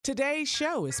Today's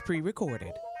show is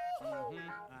pre-recorded. Y'all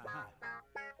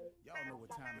know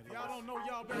what time it is. Y'all don't know,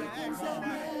 y'all better ask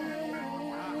somebody.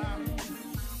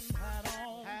 Hat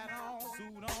on,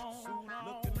 suit on,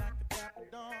 looking like a dapper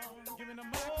dog, giving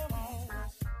them all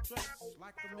dressed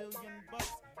like $1,000,000,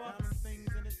 diamond things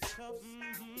in its cuffs.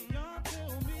 Y'all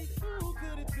tell me who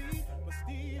could it be but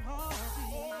Steve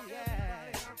Harvey? Yeah,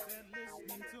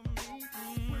 listening to me.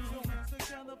 Put your hands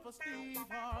together for Steve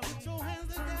Harvey. Put your hands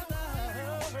together.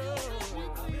 Steve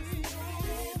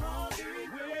Harvey.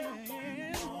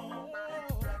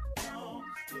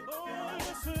 Oh,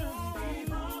 listen, Steve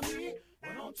Harvey.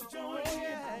 Why don't you join me?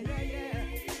 Yeah.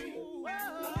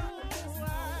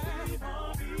 Steve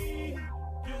Harvey.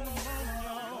 Get them on,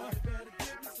 y'all. Better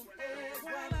give me some eggs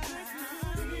while I listen.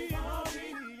 Steve Harvey.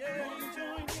 Yeah, won't you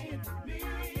join in with me?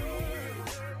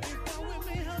 If you're with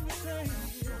me, help me say.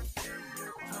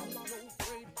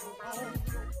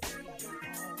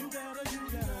 You gotta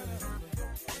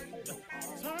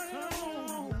turn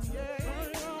on, yeah,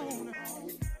 turn on.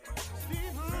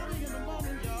 Steve Harvey in the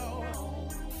morning, y'all.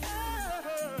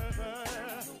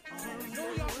 So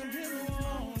y'all can get it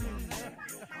on.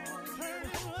 Turn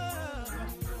it up.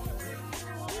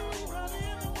 Steve Harvey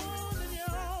in the morning,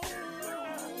 y'all.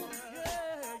 Yeah.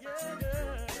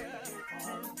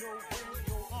 Turn your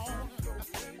radio on.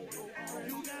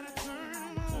 You gotta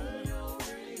turn your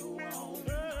radio on.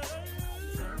 Turn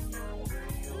your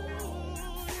radio on. You gotta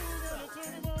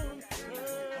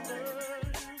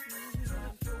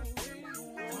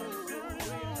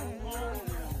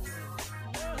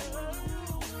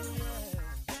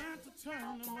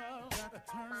turn them on.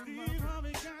 Steve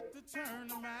Harvey got to turn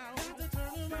them out. Steve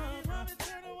Harvey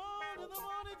turn them on in the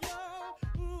morning, y'all.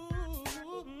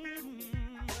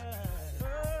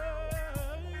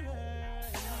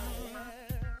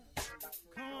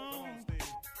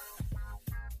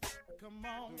 Come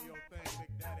on, do your thing,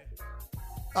 Big Daddy.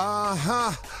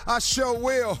 I sure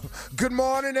will. Good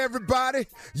morning, everybody.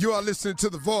 You are listening to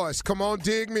The Voice. Come on,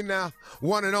 dig me now.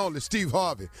 One and only, Steve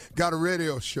Harvey. Got a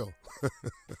radio show.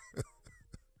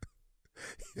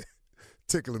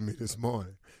 Tickling me this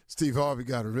morning. Steve Harvey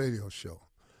got a radio show.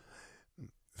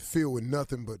 Filled with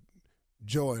nothing but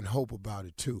joy and hope about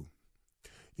it, too.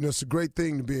 You know, it's a great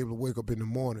thing to be able to wake up in the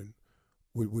morning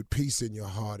with peace in your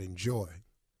heart and joy.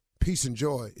 Peace and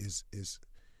joy is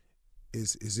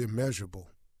immeasurable.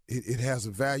 It has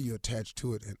a value attached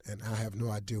to it, and I have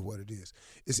no idea what it is.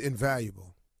 It's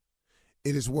invaluable.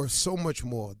 It is worth so much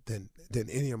more than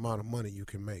any amount of money you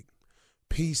can make.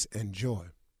 Peace and joy.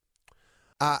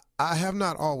 I have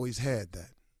not always had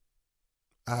that.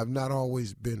 I have not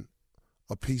always been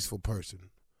a peaceful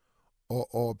person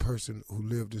or a person who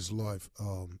lived his life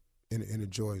in a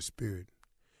joyous spirit.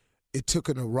 It took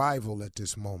an arrival at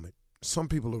this moment. Some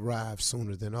people arrive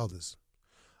sooner than others.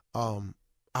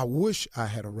 I wish I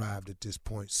had arrived at this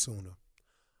point sooner,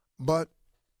 but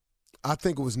I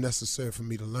think it was necessary for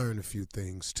me to learn a few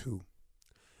things too.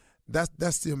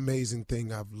 That's the amazing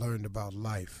thing I've learned about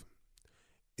life,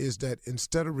 is that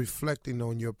instead of reflecting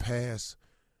on your past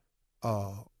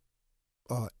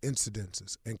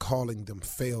incidences and calling them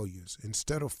failures,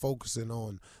 instead of focusing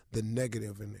on the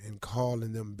negative and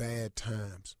calling them bad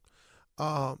times,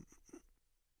 I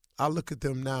look at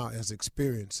them now as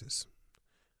experiences.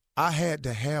 I had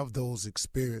to have those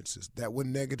experiences that were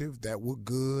negative, that were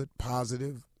good,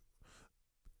 positive,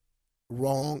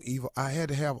 wrong, evil. I had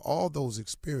to have all those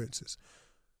experiences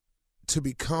to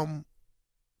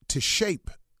shape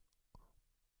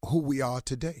who we are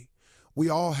today. We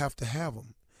all have to have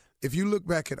them. If you look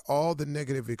back at all the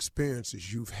negative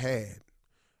experiences you've had,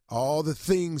 all the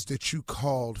things that you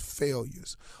called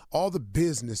failures, all the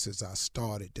businesses I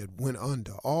started that went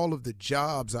under, all of the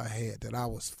jobs I had that I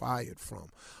was fired from,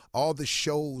 all the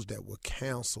shows that were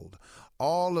canceled,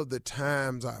 all of the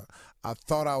times I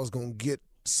thought I was going to get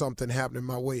something happening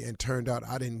my way and turned out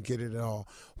I didn't get it at all.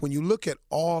 When you look at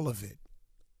all of it,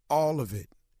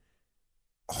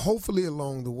 hopefully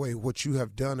along the way, what you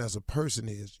have done as a person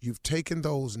is you've taken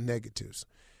those negatives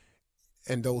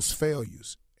and those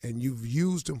failures and you've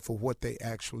used them for what they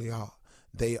actually are.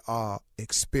 They are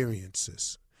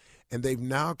experiences. And they've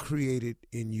now created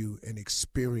in you an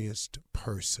experienced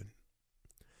person.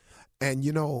 And,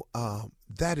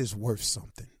 that is worth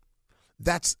something.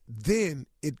 Then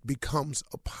it becomes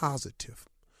a positive.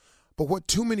 But what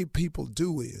too many people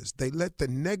do is they let the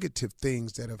negative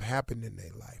things that have happened in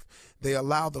their life, they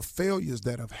allow the failures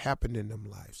that have happened in their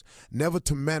lives never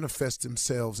to manifest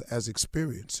themselves as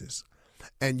experiences.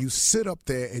 And you sit up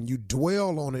there and you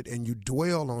dwell on it and you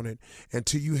dwell on it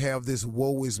until you have this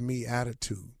woe is me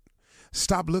attitude.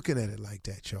 Stop looking at it like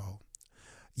that, y'all.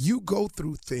 You go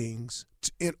through things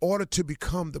in order to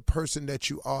become the person that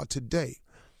you are today.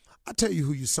 I tell you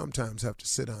who you sometimes have to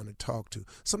sit down and talk to.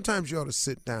 Sometimes you ought to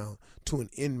sit down to an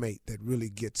inmate that really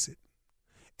gets it.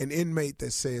 An inmate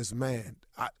that says, man,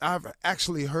 I've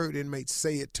actually heard inmates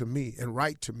say it to me and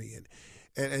write to me.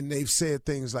 And they've said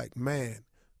things like, man,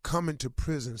 coming to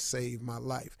prison saved my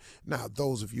life. Now,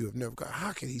 those of you have never gone,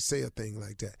 how can he say a thing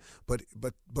like that?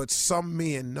 But some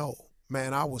men know,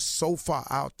 man, I was so far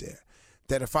out there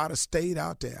that if I'd have stayed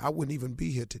out there, I wouldn't even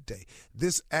be here today.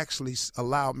 This actually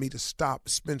allowed me to stop,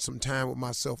 spend some time with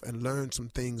myself, and learn some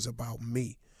things about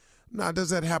me. Now, does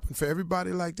that happen for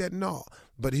everybody like that? No.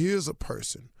 But here's a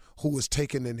person who has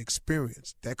taken an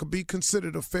experience that could be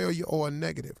considered a failure or a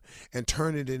negative and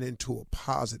turning it into a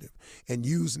positive and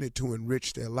using it to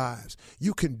enrich their lives.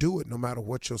 You can do it no matter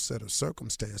what your set of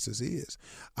circumstances is.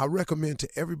 I recommend to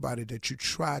everybody that you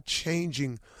try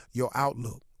changing your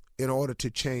outlook in order to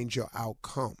change your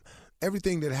outcome.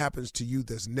 Everything that happens to you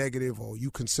that's negative or you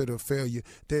consider a failure,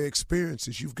 they're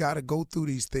experiences. You've got to go through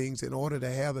these things in order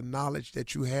to have the knowledge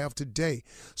that you have today.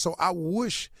 So I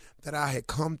wish that I had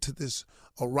come to this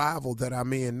arrival that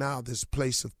I'm in now, this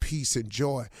place of peace and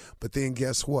joy. But then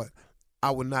guess what?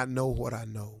 I would not know what I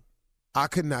know. I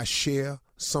could not share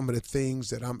some of the things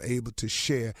that I'm able to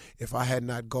share if I had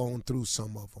not gone through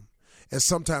some of them. And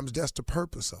sometimes that's the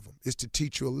purpose of them, is to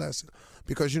teach you a lesson.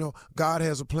 Because, God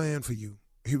has a plan for you.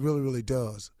 He really, really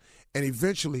does. And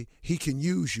eventually he can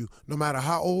use you no matter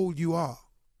how old you are.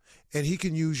 And he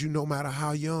can use you no matter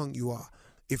how young you are.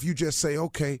 If you just say,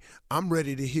 okay, I'm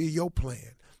ready to hear your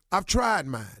plan. I've tried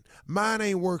mine. Mine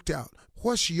ain't worked out.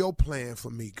 What's your plan for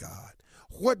me, God?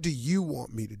 What do you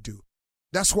want me to do?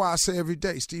 That's why I say every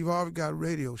day, Steve Harvey got a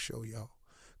radio show, y'all.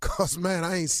 Because, man,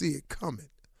 I ain't see it coming.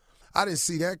 I didn't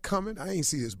see that coming. I ain't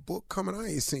see this book coming. I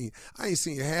ain't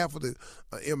seen half of the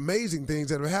amazing things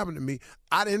that have happened to me.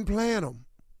 I didn't plan them.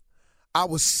 I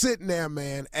was sitting there,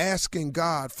 man, asking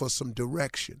God for some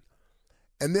direction.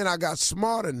 And then I got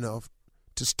smart enough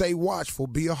to stay watchful,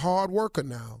 be a hard worker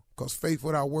now, because faith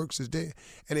without works is dead.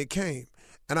 And it came.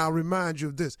 And I'll remind you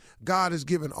of this. God has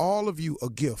given all of you a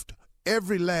gift.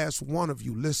 Every last one of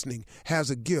you listening has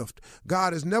a gift.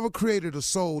 God has never created a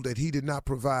soul that he did not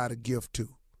provide a gift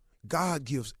to. God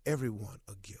gives everyone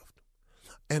a gift.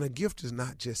 And a gift is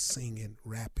not just singing,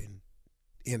 rapping,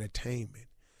 entertainment.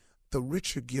 The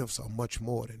richer gifts are much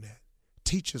more than that.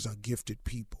 Teachers are gifted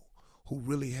people who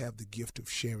really have the gift of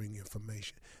sharing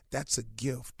information. That's a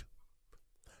gift.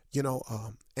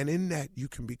 And in that you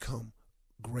can become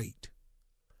great.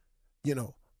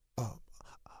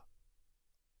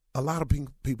 A lot of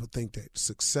people think that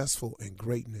successful and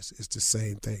greatness is the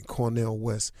same thing. Cornel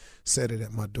West said it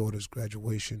at my daughter's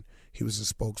graduation. He was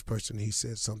a spokesperson. He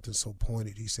said something so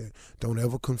pointed. He said, don't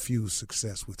ever confuse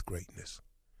success with greatness.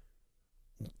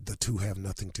 The two have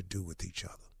nothing to do with each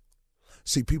other.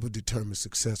 See, people determine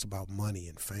success about money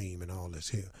and fame and all this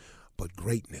here. But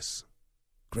greatness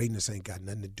ain't got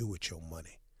nothing to do with your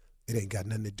money. It ain't got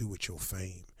nothing to do with your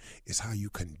fame. It's how you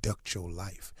conduct your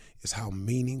life. It's how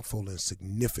meaningful and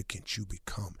significant you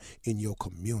become in your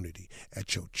community,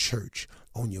 at your church,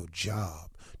 on your job,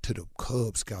 to the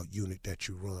Cub Scout unit that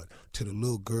you run, to the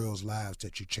little girls' lives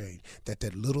that you change,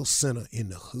 that little center in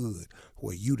the hood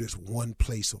where you just one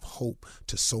place of hope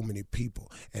to so many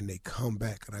people, and they come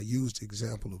back. And I used the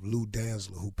example of Lou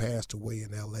Danzler, who passed away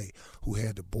in L.A., who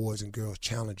had the Boys and Girls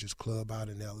Challengers Club out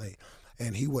in L.A.,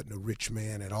 and he wasn't a rich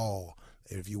man at all.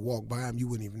 If you walk by him, you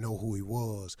wouldn't even know who he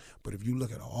was. But if you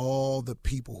look at all the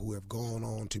people who have gone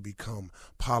on to become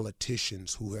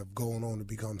politicians, who have gone on to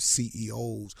become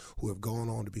CEOs, who have gone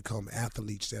on to become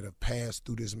athletes that have passed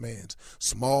through this man's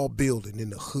small building in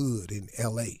the hood in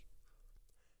L.A.,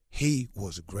 he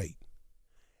was great.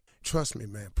 Trust me,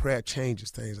 man, prayer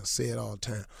changes things. I say it all the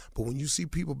time. But when you see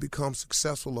people become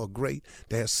successful or great,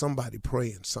 there's somebody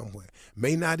praying somewhere.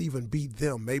 May not even be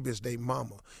them. Maybe it's their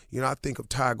mama. I think of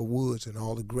Tiger Woods and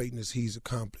all the greatness he's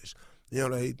accomplished.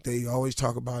 They always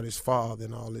talk about his father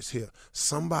and all this here.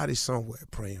 Somebody somewhere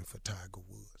praying for Tiger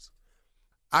Woods.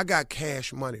 I got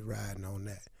Cash Money riding on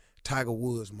that. Tiger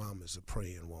Woods' mama is a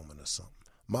praying woman or something.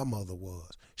 My mother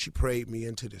was. She prayed me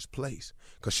into this place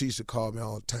because she used to call me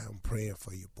all the time, praying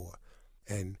for you, boy.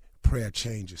 And prayer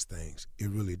changes things. It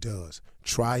really does.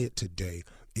 Try it today.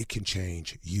 It can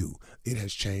change you. It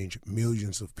has changed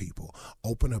millions of people.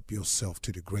 Open up yourself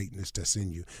to the greatness that's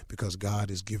in you because God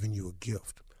has given you a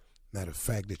gift. Now, the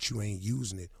fact that you ain't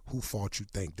using it, who fault you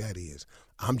think that is?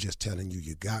 I'm just telling you,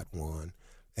 you got one.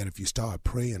 And if you start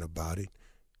praying about it,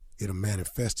 it'll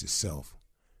manifest itself.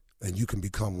 And you can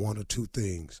become one or two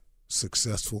things,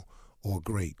 successful or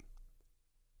great,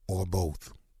 or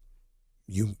both.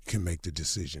 you can make the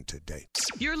decision today.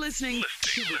 You're listening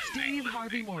to the Steve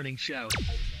Harvey Morning Show.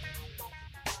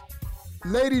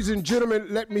 Ladies and gentlemen,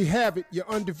 let me have it, your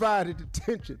undivided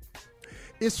attention.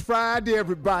 It's Friday,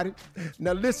 everybody.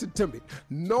 Now listen to me.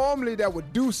 Normally that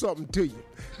would do something to you.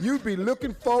 You'd be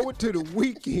looking forward to the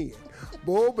weekend.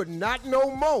 Boy, but not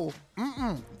no more.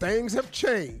 Things have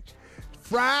changed.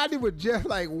 Friday was just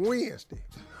like Wednesday.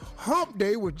 Hump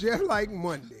Day was just like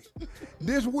Monday.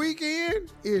 This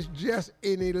weekend is just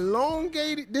an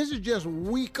elongated, this is just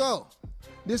weaker.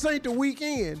 This ain't the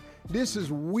weekend, this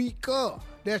is weaker.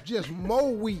 That's just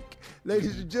more weak.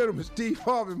 Ladies and gentlemen, Steve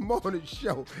Harvey Morning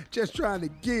Show. Just trying to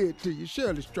give it to you.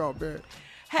 Shirley Strawberry.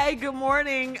 Hey, good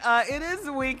morning. It is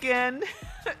the weekend,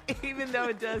 even though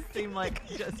it does seem like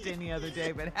just any other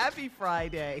day, but happy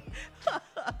Friday.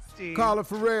 Steve. Carla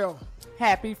Farrell.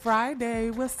 Happy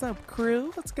Friday. What's up, crew?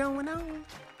 What's going on?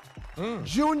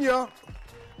 Junior.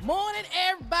 Morning,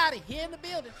 everybody here in the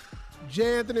building.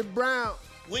 J. Anthony Brown.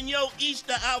 When your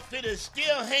Easter outfit is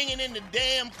still hanging in the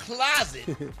damn closet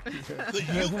because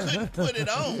you couldn't put it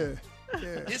on.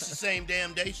 Yeah. It's the same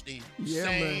damn day, Steve. Yeah,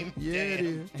 same man. Yeah, it damn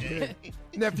is. day.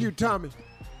 Nephew Tommy.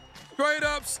 Straight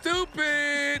up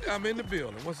stupid. I'm in the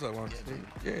building. What's up, Uncle Steve?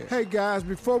 Yeah. Hey guys,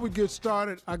 before we get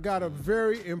started, I got a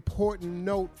very important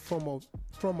note from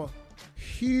a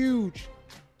huge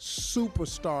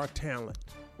superstar talent.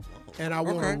 And I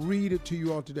want to read it to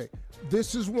you all today.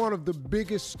 This is one of the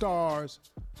biggest stars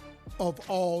of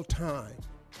all time.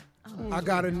 I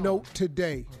got a note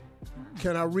today.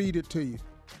 Can I read it to you?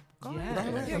 Did I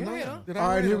write a note? All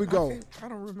right, here we go. I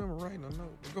don't remember writing a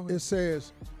note. Go ahead. It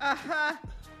says,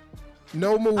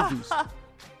 no movies,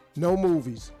 no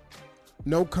movies,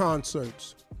 no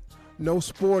concerts, no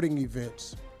sporting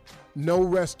events, no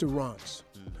restaurants,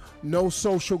 no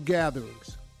social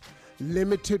gatherings,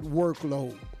 limited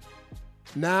workload.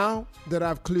 Now that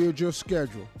I've cleared your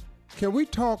schedule, can we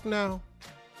talk now?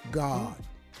 God.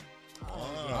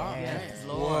 Yes,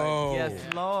 Lord. Whoa.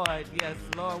 Yes, Lord. Yes,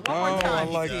 Lord. One Oh, more time,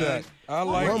 I like Steve. that. I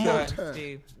One like more more that. time.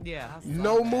 Steve. Yeah. I saw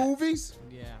No that. movies,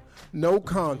 Yeah. no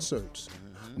concerts,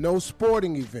 no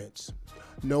sporting events,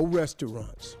 no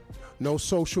restaurants, no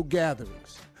social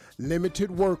gatherings, limited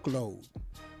workload.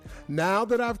 Now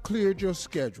that I've cleared your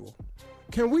schedule,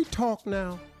 can we talk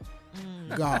now?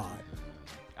 God.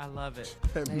 I love it.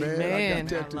 Man, Amen. I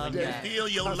got that I love today. that. Feel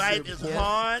your I life said, is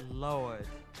hard. Lord.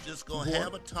 Just gonna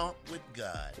have a talk with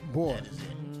God. Boy. That is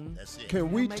it. That's it.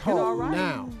 Can we make it talk all right.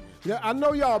 now? Yeah, I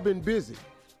know y'all been busy,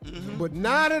 but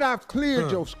now that I've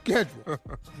cleared your schedule,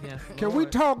 Yes, can we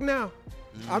Lord. talk now?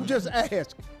 I'm just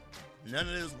asking. None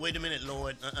of this, wait a minute,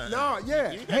 Lord. No,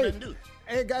 yeah. You ain't got Hey, nothing to do.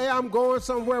 hey, guy, I'm going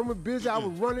somewhere. I'm busy. I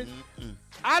was running.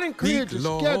 I didn't clear Speak,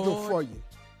 the schedule Lord. for you.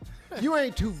 You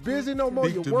ain't too busy no more.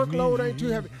 Your Speak to workload me. ain't too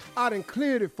heavy. I done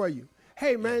cleared it for you.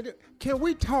 Hey, man, can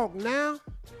we talk now?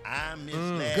 I missed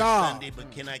last God. Sunday,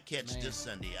 but can I catch this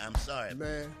Sunday? I'm sorry.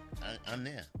 Man, I'm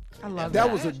there. I love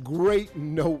that was a great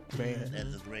note, man. That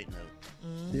is a great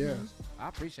note. Yeah. I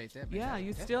appreciate that, man. Yeah,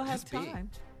 you That's- still have that's big. time.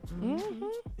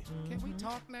 Can we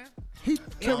talk now?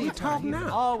 Can we talk He's now?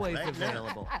 always Right now.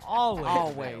 available. Always.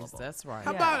 Always. available. That's right.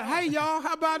 How about, hey, y'all,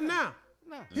 how about now?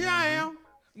 No. Here I am.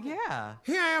 Yeah.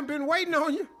 Here I am, been waiting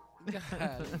on you.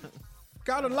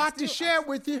 Got a lot to share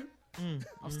with you.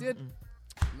 I'm still,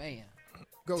 man.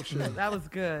 Go, Shirley. That was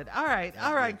good. All right.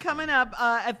 All right. Coming up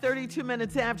at 32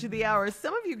 minutes after the hour,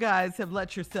 some of you guys have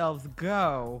let yourselves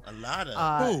go A lot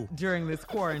of Who? during this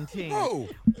quarantine. Who?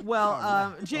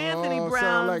 Well, J. Anthony Oh, Brown,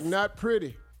 sound like not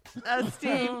pretty.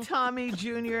 Steve, Tommy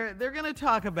Jr., they're going to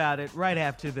talk about it right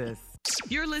after this.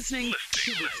 You're listening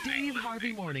to the Steve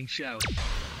Harvey Morning Show.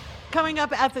 Coming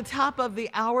up at the top of the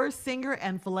hour, singer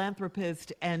and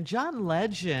philanthropist and John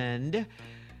Legend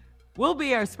will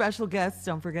be our special guest.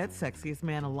 Don't forget, sexiest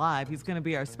man alive. He's going to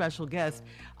be our special guest.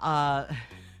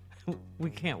 We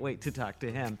can't wait to talk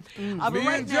to him. But Me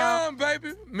right and now, John,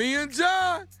 baby. Me and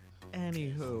John.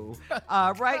 anywho,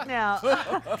 right now,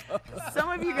 some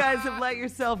of you guys have let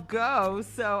yourself go.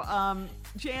 So,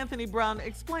 J. Anthony Brown,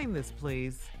 explain this,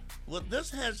 please. Well, this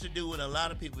has to do with a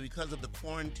lot of people because of the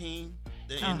quarantine.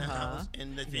 They're in the house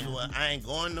and they think, well, I ain't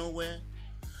going nowhere.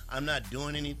 I'm not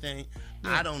doing anything.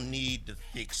 I don't need to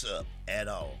fix up at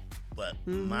all. But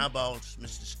my boss,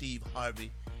 Mr. Steve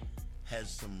Harvey, has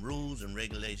some rules and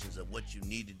regulations of what you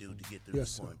need to do to get through Yes,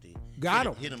 the sir. quarantine. Got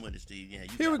 'em. Hit him with it, Steve. Yeah, you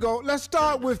Here we got go. Let's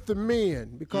start with the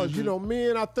men because, you know,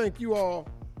 men, I think you all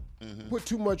put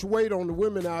too much weight on the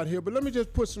women out here. But let me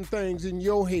just put some things in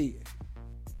your head.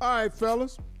 All right,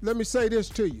 fellas, let me say this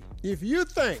to you. If you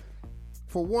think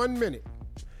for 1 minute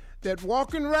that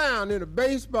walking around in a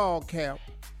baseball cap,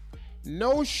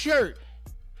 no shirt,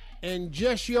 and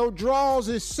just your drawers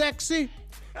is sexy,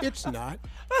 it's not.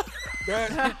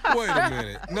 Wait a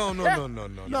minute. No.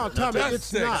 No, Tommy, That's it's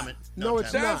sexy. not. No,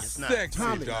 it's not. That's sexy,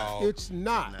 Tommy, dog. it's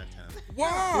not.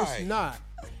 Why? It's not.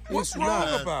 What's It's wrong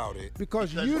not. about it? Because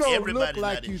Because you don't look everybody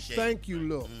like not in you shape. think you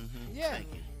look. Yeah.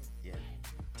 Thank you. Yeah.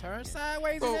 Turn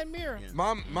sideways So- in that mirror.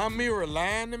 My mirror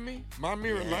lying to me? My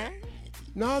mirror lying?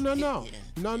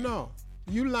 No.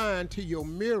 You lying to your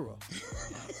mirror.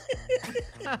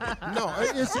 No,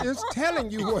 it's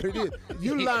telling you what it is.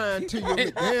 You lying to your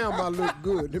mirror. Damn, I look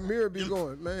good. The mirror be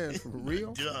going, man, for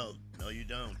real? Dog. No, you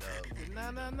don't,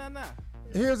 dog. No.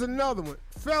 Here's another one.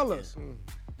 Fellas,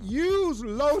 use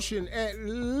lotion at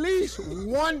least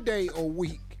one day a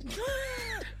week.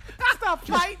 Stop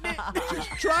fighting it. Just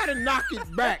try to knock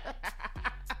it back.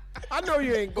 I know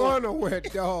you ain't going nowhere,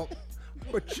 dog,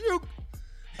 but you...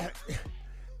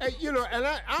 Hey, you know, and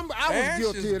I Ash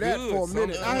was is guilty of that good for a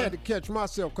minute. I sometimes. had to catch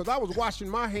myself because I was washing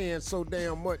my hands so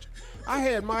damn much. I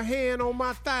had my hand on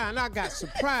my thigh and I got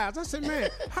surprised. I said, man,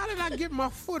 how did I get my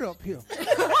foot up here?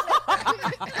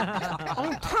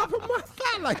 On top of my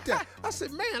thigh like that. I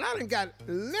said, man, I done got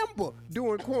limber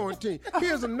during quarantine.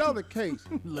 Here's another case.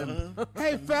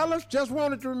 Hey, fellas, just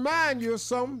wanted to remind you of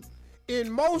something.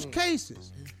 In most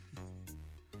cases,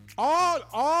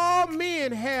 all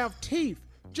men have teeth.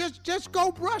 Just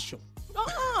go brush them.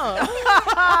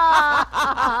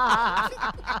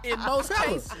 In most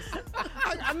cases.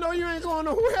 I know you ain't going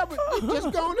nowhere, but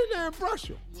just go in there and brush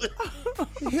them.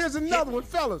 Here's another one,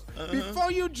 fellas.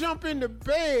 Before you jump into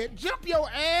bed, jump your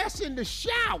ass in the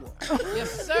shower.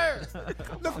 Yes, sir.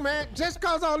 Look, man, just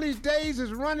cause all these days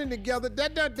is running together,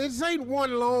 this ain't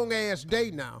one long ass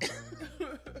day now.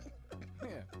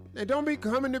 And don't be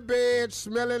coming to bed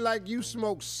smelling like you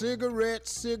smoke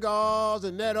cigarettes, cigars,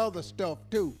 and that other stuff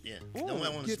too. Yeah. Don't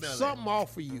want to Get smell something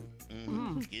off of you.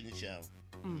 that. Get in the shower.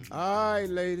 All right,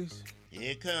 ladies,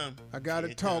 Here it come. I gotta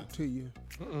Here it talk come. to you.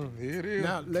 Here it is.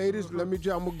 Now, ladies, I'm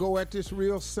gonna go at this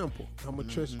real simple. I'm gonna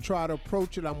just try to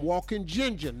approach it. I'm walking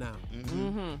ginger now.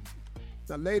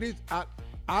 Now, ladies,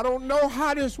 I don't know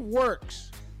how this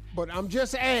works, but I'm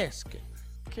just asking.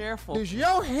 Careful. Does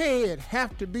your head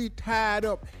have to be tied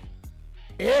up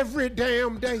every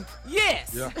damn day?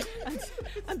 Yes. Yeah.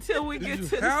 Until we Do get you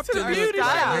to have the to look beauty like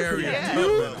shop. Harriet Yeah. Tubman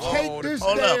You all take the this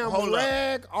Hold damn up.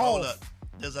 rag Hold off. up.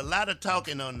 There's a lot of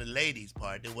talking on the ladies'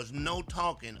 part. There was no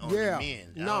talking on Yeah. the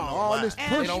men. I No, don't know all why. this They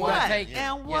push don't want back. to take it. And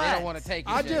Yeah, they don't what? want to take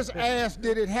it. I just asked,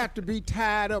 did it have to be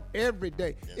tied up every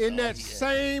day in all that he asked.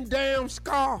 same damn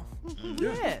scarf?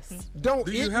 Yes. Don't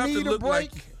Do you it have to need a look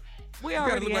break? like We you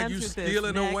gotta already look like you answered this.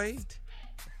 stealing Next. away?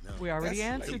 We already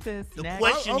answered this. The Next.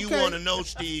 question you okay. want to know,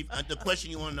 Steve, the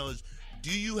question you want to know is, do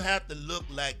you have to look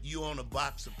like you on a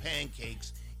box of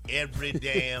pancakes every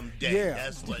damn day? Yeah.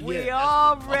 That's what. We that's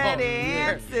what- already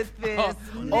answered this.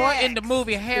 Or in the Next.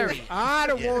 movie Harry. I'd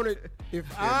have wanted, if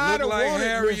I'd have like wanted Miss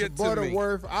Harriet to me.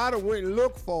 Butterworth, I'd have went and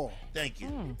looked for her. Thank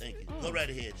you. Thank you. Go right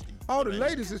ahead, Steve. Oh, the Go right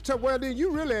ladies is tough. Well, then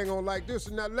you really ain't gonna like this.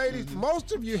 Now, ladies,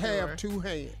 most of you have two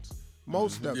hands.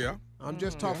 Most of Yeah. you. I'm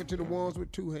just talking to the ones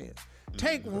with two hands.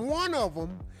 Take one of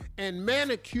them and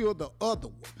manicure the other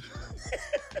one.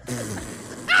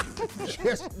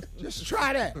 just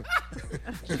try that.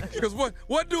 Because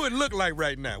what do it look like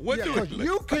right now? What Yeah, do 'cause it look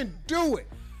you can do it.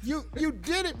 You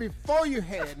did it before you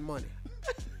had money.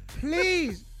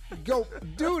 Please go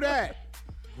do that.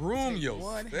 Groom One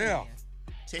yourself. hand.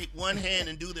 Take one hand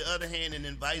and do the other hand, and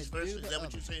then vice versa. Is that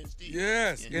what you're saying, Steve?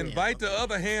 Yes. Yeah. Invite the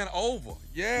other hand over.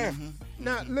 Yeah.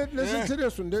 Now listen to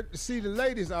this one. See the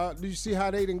ladies. Do you see how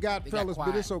they done got got fellas? But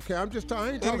quiet. it's okay. I'm just talking. I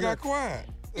ain't They talking got about quiet.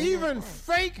 even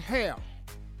fake hair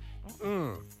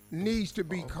needs to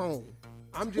be combed.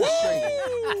 I'm just saying.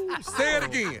 Woo! Say it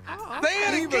again. Say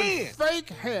it Even again. fake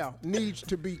hair needs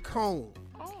to be combed.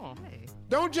 Oh, hey.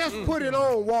 Don't just put it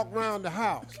on, walk around the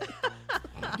house.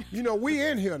 You know, we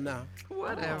in here now.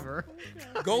 Whatever.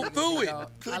 Go through it.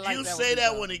 Could I like you that say one,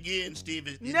 that Joe. one again, Steve?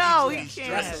 It No, needs to he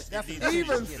be can't. stressed. That's It needs to be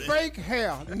Even stressed. fake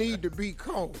hair need to be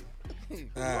combed.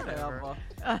 Whatever.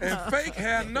 And fake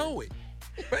hair know it.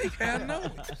 Fake hair know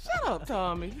it. Shut up,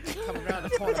 Tommy. Coming around the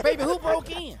corner. Baby, who broke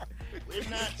in? We're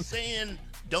not saying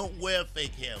don't wear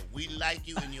fake hair. We like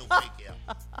you in your fake hair.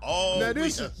 All Now we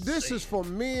this are is saying. for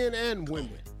men and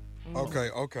women. Okay.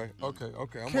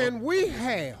 Can we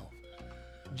have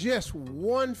just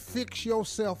one fix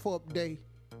yourself up day?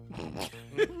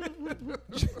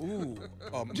 Ooh,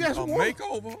 Just a one.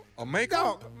 makeover? A makeover?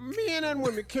 Dog, men and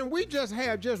women, can we just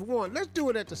have just one? Let's do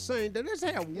it at the same day. Let's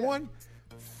have one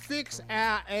fix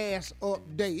our ass up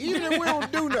day. Even if we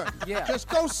don't do nothing. Yeah. Just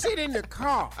go sit in the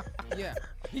car. Yeah.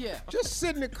 Yeah. Just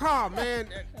sit in the car, man.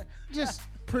 Just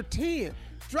pretend.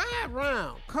 drive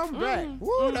around, come back.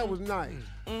 Woo, that was nice.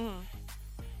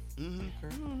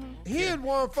 Here's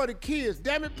one for the kids.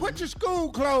 Damn it, put your school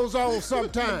clothes on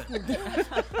sometime.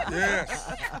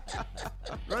 Yes.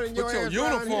 Running Put your ass around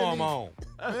uniform here, on.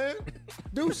 man.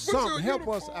 Do something. Help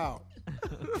us out.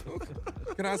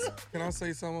 Can I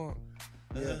say something?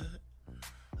 Yeah.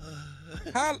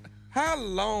 How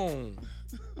long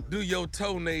do your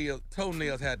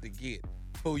toenails have to get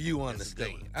before you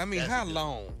understand? I mean, how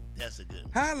long? That's a good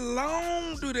one. How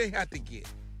long do they have to get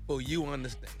before you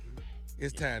understand?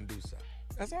 It's time to do something.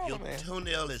 That's all, Your man.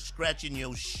 toenail is scratching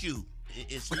your shoe.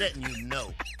 It's letting you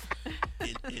know.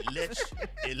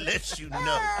 It lets you know.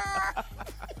 I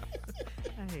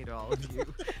hate all of you.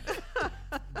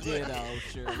 Ditto,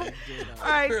 Shirley. Ditto. All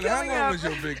right, Shirley, how coming long up. is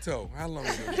your big toe? How long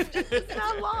is your big toe? It's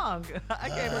not long. I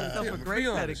gave myself a great be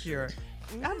honest. pedicure.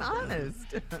 I'm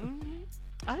honest.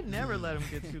 I never let them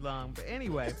get too long. But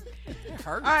anyway.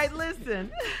 All right,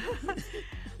 listen.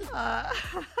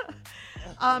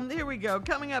 Here we go.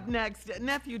 Coming up next,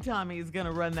 Nephew Tommy is going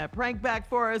to run that prank back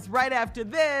for us right after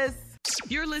this.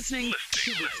 You're listening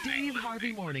to the Steve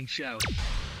Harvey Morning Show.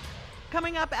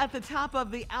 Coming up at the top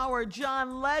of the hour,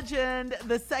 John Legend,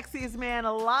 the sexiest man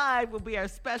alive, will be our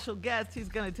special guest. He's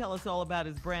going to tell us all about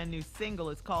his brand new single.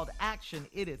 It's called Action.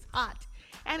 It is hot.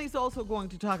 And he's also going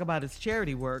to talk about his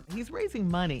charity work. He's raising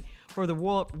money for the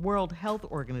World Health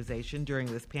Organization during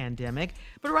this pandemic.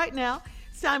 But right now,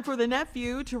 it's time for the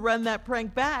nephew to run that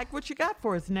prank back. What you got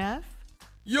for us, Neff?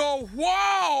 Your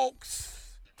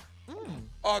walks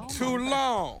are too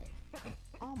long.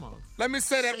 Almost. Let me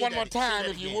say that Say one that- more say time,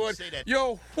 that if you again, would. say that.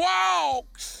 Your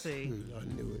walks See? I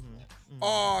knew it.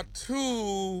 are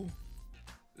too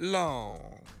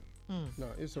long. No,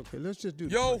 it's okay. Let's just do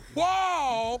Your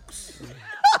walks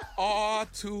are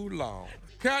too long.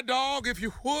 Cat dog, if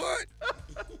you would.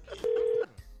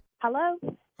 Hello?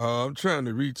 I'm trying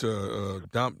to reach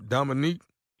Dominique.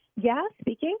 Yeah,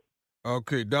 speaking.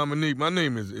 Okay, Dominique, my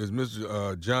name is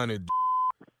Mr. Johnny,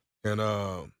 and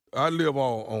I live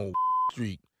on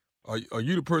Street. Are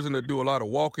you the person that do a lot of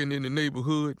walking in the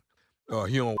neighborhood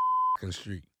here on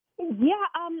Street? Yeah,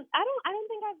 I don't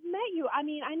think I've met you. I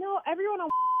mean, I know everyone on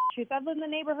Street. I've lived in the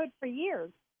neighborhood for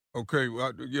years. Okay,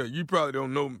 well, yeah, you probably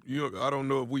don't know. I don't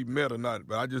know if we met or not,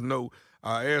 but I just know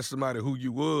I asked somebody who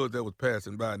you was that was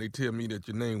passing by, and they tell me that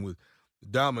your name was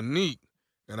Dominique.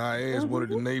 And I asked one of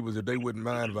the neighbors if they wouldn't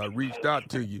mind if I reached out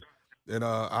to you. And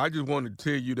I just wanted to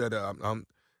tell you that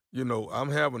I'm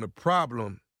having a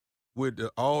problem with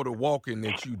all the walking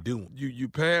that you do. You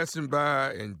passing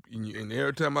by, and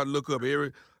every time I look up,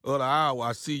 every other hour,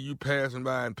 I see you passing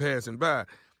by.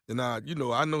 And I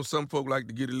know some folk like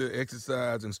to get a little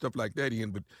exercise and stuff like that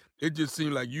in, but it just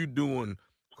seems like you doing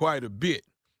quite a bit,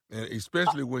 and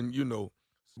especially when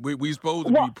we supposed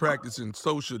to be practicing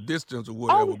social distance or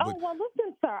whatever. Well,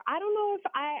 listen, sir. I don't know if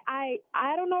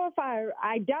I don't know if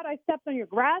I doubt I stepped on your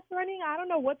grass or anything. I don't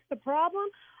know what's the problem.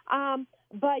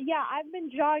 But yeah, I've been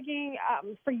jogging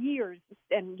for years,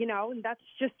 and and that's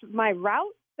just my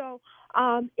route. So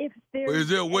if there's Is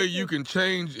there a way you can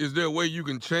change? Is there a way you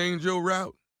can change your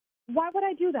route? Why would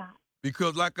I do that?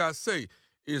 Because, like I say,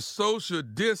 it's social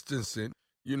distancing.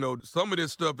 Some of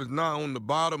this stuff is not on the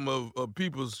bottom of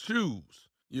people's shoes.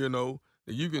 You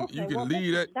can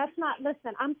leave that. That's not.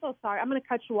 Listen, I'm so sorry. I'm going to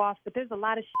cut you off, but there's a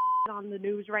lot of shit on the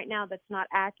news right now that's not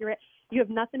accurate. You have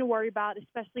nothing to worry about,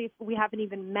 especially if we haven't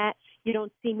even met. You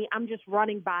don't see me. I'm just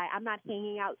running by. I'm not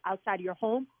hanging out outside of your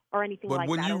home or anything like that. But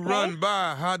when you run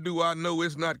by, how do I know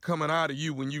it's not coming out of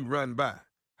you when you run by?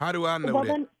 How do I know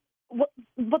that?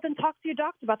 Then talk to your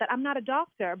doctor about that. I'm not a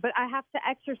doctor, but I have to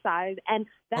exercise, and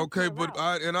that's okay. my But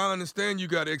route. I understand you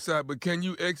got to exercise, but can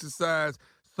you exercise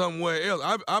somewhere else?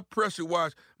 I pressure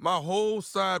wash my whole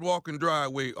sidewalk and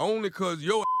driveway only because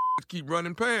your keep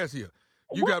running past here.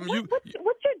 What's your door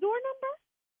number?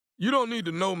 You don't need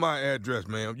to know my address,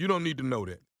 ma'am. You don't need to know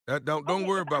that. Don't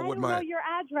worry about what I don't know your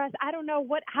address. I don't know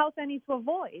what house I need to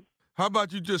avoid. How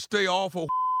about you just stay off of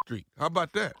Street? How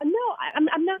about that? No,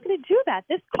 I'm not going to do that.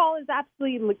 This call is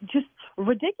absolutely just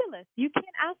ridiculous. You can't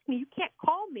ask me. You can't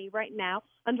call me right now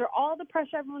under all the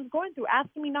pressure everyone's going through,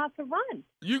 asking me not to run.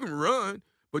 You can run,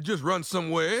 but just run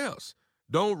somewhere else.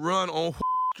 Don't run on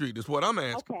Street. Is what I'm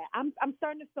asking. Okay, I'm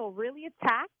starting to feel really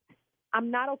attacked. I'm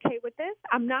not okay with this.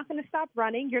 I'm not going to stop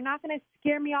running. You're not going to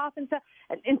scare me off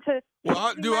into.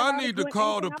 Well, do I need to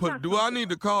call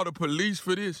the police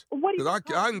for this? What do you? I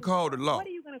can call the law. What are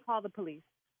you going to call the police?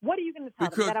 What are you going to tell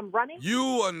Because them, that I'm running? you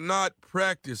are not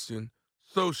practicing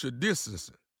social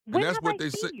distancing. And When that's have what I they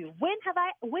seen say. you? When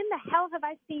the hell have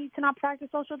I seen you to not practice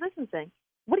social distancing?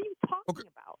 What are you talking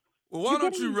about? Well, why You're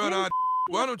don't you getting run very out?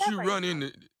 Why don't you upset run right in now.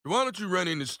 Why don't you run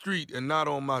in the street and not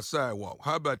on my sidewalk?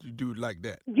 How about you do it like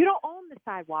that? You don't own the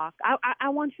sidewalk. I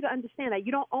want you to understand that.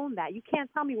 You don't own that. You can't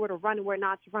tell me where to run and where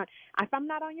not to run. If I'm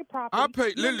not on your property,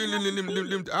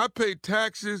 I pay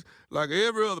taxes like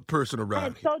every other person around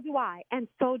and here.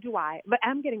 so do I. But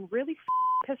I'm getting really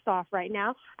pissed off right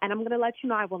now, and I'm going to let you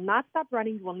know I will not stop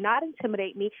running. You will not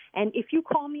intimidate me. And if you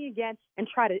call me again and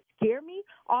try to scare me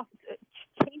off,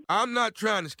 I'm not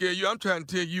trying to scare you. I'm trying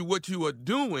to tell you what you are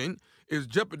doing is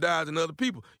jeopardizing other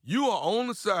people. You are on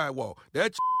the sidewalk.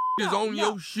 That is on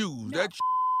your shoes. That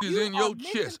is in your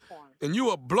chest. And you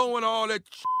are blowing all that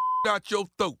out your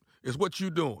throat is what you're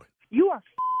doing. You are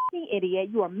idiot.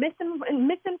 You are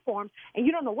misinformed, and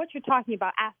you don't know what you're talking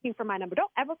about asking for my number.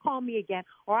 Don't ever call me again,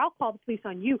 or I'll call the police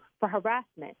on you for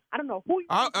harassment. I don't know who you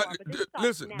are.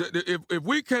 Listen, if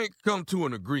we can't come to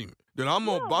an agreement, then I'm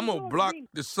gonna block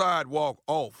the sidewalk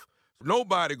off.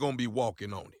 Nobody gonna be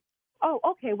walking on it. Oh,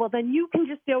 okay. Well, then you can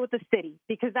just deal with the city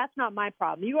because that's not my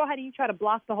problem. You go ahead and you try to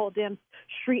block the whole damn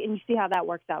street, and you see how that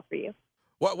works out for you.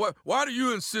 Why do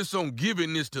you insist on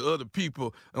giving this to other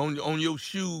people on your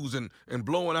shoes and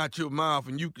blowing out your mouth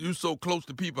and you so close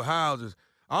to people's houses?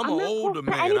 I'm an older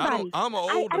man. I'm an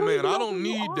older man. I don't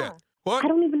need that. What? I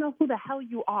don't even know who the hell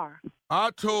you are.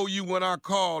 I told you when I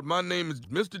called, my name is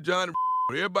Mr. Johnny.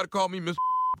 Everybody call me Mr.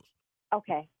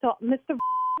 Okay, so Mr.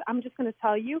 I'm just going to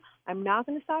tell you, I'm not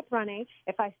going to stop running.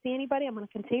 If I see anybody, I'm going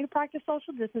to continue to practice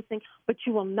social distancing, but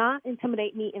you will not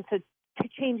intimidate me into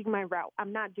changing my route.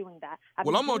 I'm not doing that.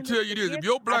 Well, I'm going to tell you this. If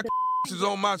your black is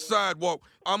on my sidewalk,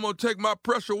 I'm going to take my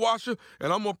pressure washer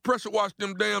and I'm going to pressure wash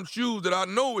them damn shoes that I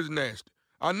know is nasty.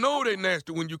 I know they're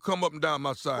nasty when you come up and down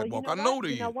my sidewalk. Well, I know they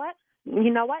is.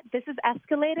 You know what? This is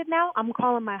escalated now. I'm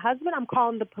calling my husband. I'm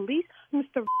calling the police.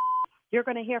 Mr. You're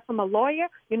going to hear from a lawyer.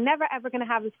 You're never, ever going to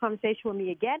have this conversation with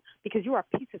me again because you are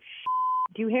a piece of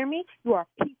shit. Do you hear me? You are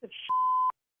a piece of shit.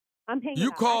 I'm hanging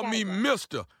You out. call me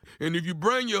Mister, and if you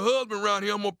bring your husband around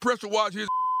here, I'm going to pressure wash his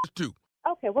too.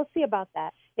 Okay, we'll see about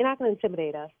that. You're not going to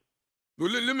intimidate us. Well,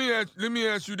 let me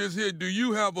ask you this here. Do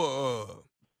you have a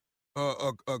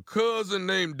cousin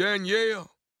named Danielle?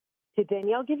 Did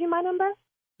Danielle give you my number?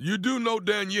 You do know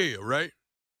Danielle, right?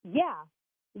 Yeah.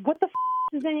 What the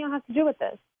does Danielle have to do with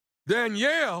this?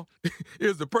 Danielle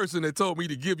is the person that told me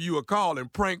to give you a call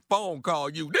and prank phone call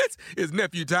you. This is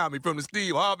Nephew Tommy from the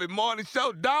Steve Harvey Morning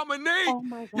Show. Dominique, oh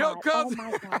my God. your cousin.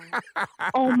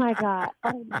 Oh my God.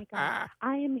 Oh my God. Oh my God.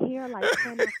 I am here like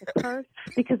trying not to curse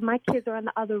because my kids are in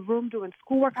the other room doing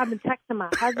schoolwork. I've been texting my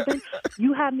husband.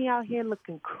 You have me out here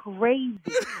looking crazy.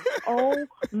 Oh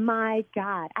my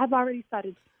God. I've already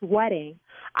started sweating.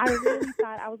 I really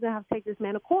thought I was going to have to take this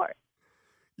man to court.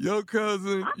 Your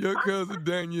cousin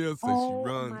Danielle says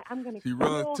she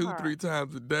runs 2-3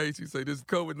 times a day. She say this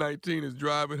COVID-19 is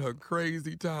driving her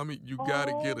crazy. Tommy, you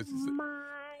gotta get her. She said, my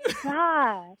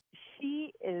God.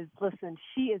 She is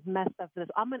messed up for this.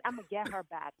 I'm gonna get her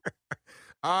back.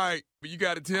 All right, but you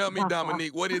gotta tell me,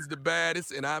 Dominique, what is the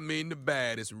baddest, and I mean the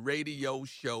baddest, radio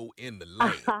show in the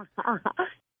land?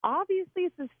 Obviously,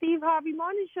 it's the Steve Harvey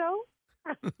Morning Show.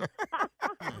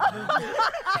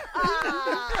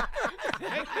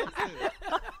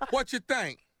 What you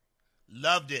think?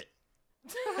 Loved it.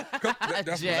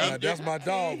 That's my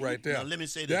dog right there. Now, let me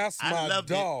say this. I loved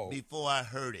dog. it before I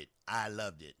heard it. I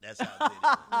loved it. That's how good it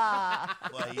was.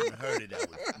 Before I even heard it, I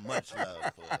was much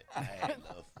love for it. I had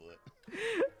love for it.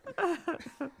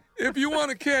 If you want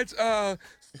to catch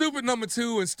Stupid Number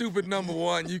 2 and Stupid Number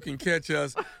 1, you can catch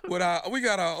us with we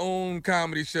got our own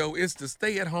comedy show. It's the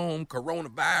stay-at-home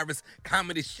coronavirus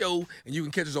comedy show, and you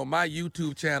can catch us on my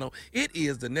YouTube channel. It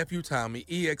is the Nephew Tommy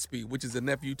EXP, which is the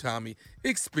Nephew Tommy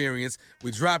Experience.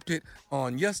 We dropped it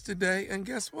on yesterday, and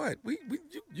guess what?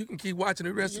 You can keep watching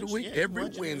the rest of the week. Every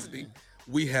Wednesday,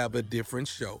 we have a different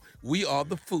show. We are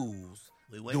the fools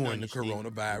doing the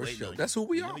coronavirus show. That's who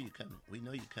we are. We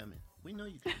know you're coming. We know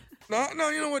you can. No,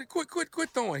 you know what? Quit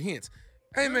throwing hints.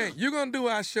 Hey, man, you going to do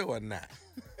our show or not?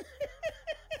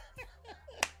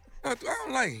 I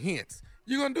don't like hints.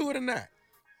 You going to do it or not?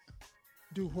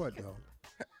 Do what, though?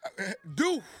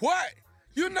 Do what?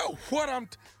 You know what I'm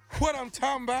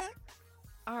talking about?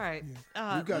 All right.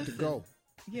 You got to go.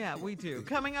 Yeah, we do.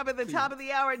 Coming up at the top of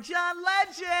the hour, John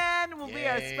Legend will be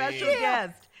our special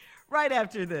guest right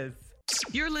after this.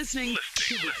 You're listening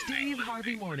to the Steve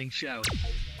Harvey Morning Show.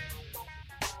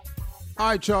 All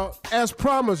right, y'all. As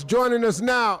promised, joining us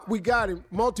now, we got him,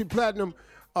 multi-platinum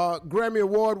Grammy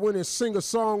Award-winning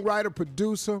singer-songwriter,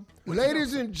 producer.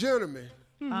 Ladies and gentlemen,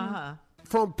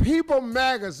 from People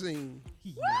Magazine.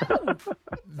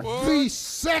 The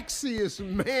sexiest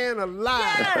man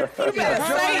alive is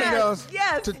joining us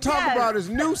to talk about his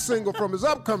new single from his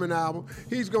upcoming album.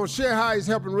 He's going to share how he's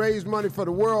helping raise money for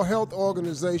the World Health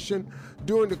Organization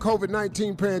during the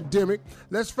COVID-19 pandemic.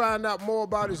 Let's find out more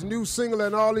about his new single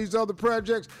and all these other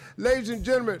projects. Ladies and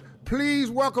gentlemen,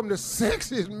 please welcome the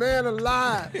sexiest man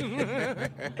alive,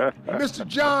 Mr.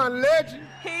 John Legend.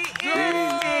 He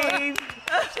is.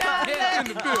 John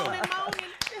Legend.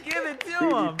 Give it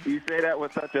to him. You say that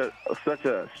with such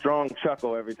a strong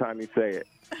chuckle every time you say it.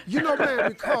 You know, man,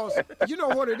 because you know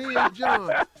what it is,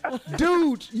 John.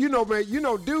 Dudes,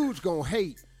 dudes gonna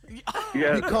hate.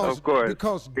 Yes, of course.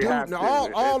 Because You have dude,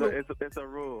 to. It's a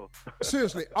rule.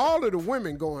 Seriously, all of the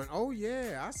women going, oh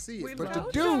yeah, I see it. But the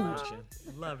dudes,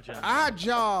 love John. Our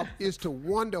job is to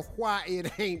wonder why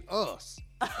it ain't us.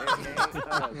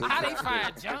 How they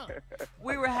find John?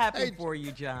 We were happy for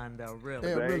you, John, though, really.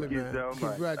 Yeah, really, Thank you man. so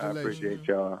much. Congratulations. I appreciate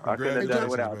y'all. I couldn't have done it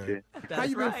without you. How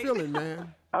you been feeling,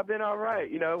 man? I've been all right.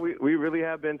 You know, we really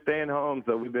have been staying home,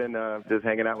 so we've been just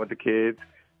hanging out with the kids.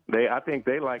 I think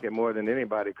they like it more than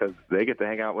anybody because they get to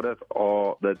hang out with us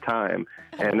all the time.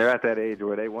 And they're at that age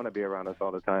where they want to be around us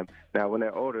all the time. Now, when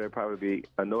they're older, they'll probably be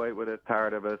annoyed with us,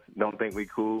 tired of us, don't think we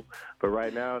cool. But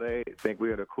right now, they think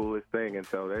we are the coolest thing. And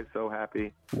so they're so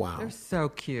happy. Wow. They're so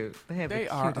cute. They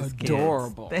are cutest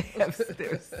adorable. Kids.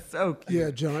 They're so cute.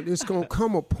 Yeah, John, it's going to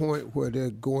come a point where they're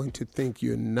going to think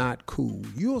you're not cool.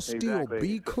 You'll still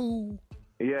be cool.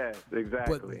 Yes,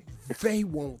 exactly. But they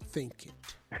won't think it.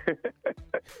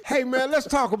 Hey, man, let's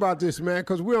talk about this, man,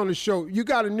 because we're on the show. You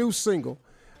got a new single.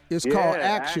 It's called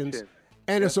Actions,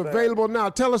 and it's available now.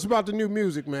 Tell us about the new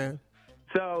music, man.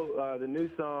 So the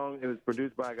new song, it was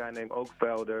produced by a guy named Oak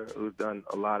Felder, who's done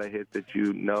a lot of hits that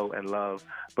you know and love.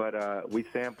 But we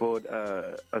sampled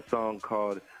a song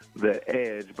called The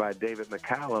Edge by David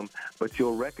McCallum, but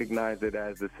you'll recognize it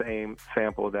as the same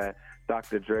sample that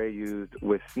Dr. Dre used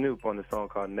with Snoop on the song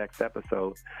called Next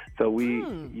Episode. So we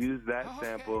used that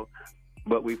sample,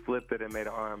 but we flipped it and made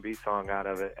an R&B song out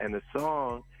of it. And the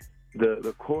song,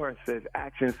 the chorus says,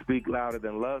 actions speak louder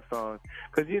than love songs.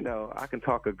 Because, you know, I can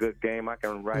talk a good game. I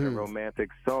can write a romantic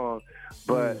song.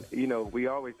 But, you know, we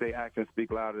always say actions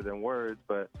speak louder than words.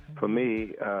 But for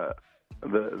me,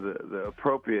 the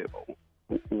appropriate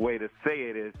way to say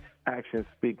it is actions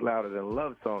speak louder than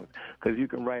love songs, because you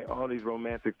can write all these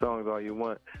romantic songs all you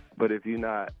want, but if you're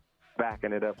not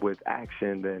backing it up with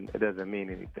action, then it doesn't mean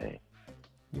anything.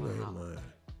 You ain't lying.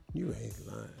 You ain't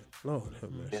lying. Lord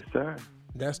have mercy. Yes, sir.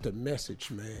 That's the message,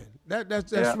 man.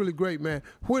 That's really great, man.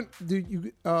 When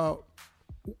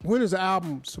is the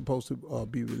album supposed to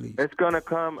be released? It's going to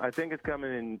come, I think it's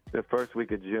coming in the first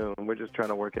week of June. We're just trying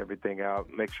to work everything out,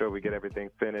 make sure we get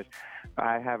everything finished.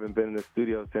 I haven't been in the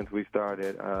studio since we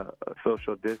started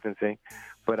social distancing,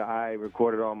 but I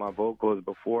recorded all my vocals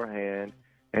beforehand,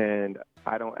 and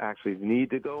I don't actually need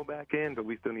to go back in, but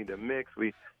we still need to mix.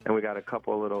 We got a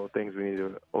couple of little things we need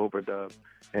to overdub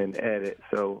and edit,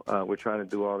 so we're trying to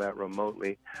do all that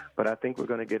remotely. But I think we're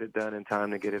going to get it done in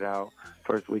time to get it out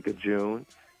first week of June.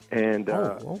 And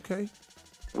okay.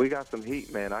 We got some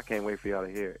heat, man. I can't wait for y'all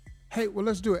to hear it. Hey, well,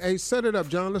 let's do it. Hey, set it up,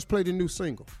 John. Let's play the new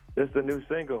single. This is the new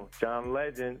single, John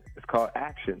Legend. It's called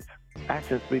Actions.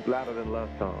 Actions speak louder than love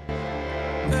songs.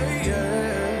 Hey,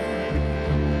 yeah.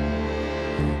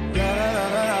 La la la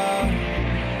la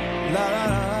la la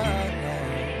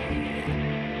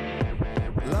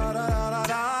la la la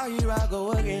la. Here I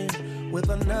go again with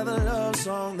another love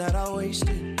song that I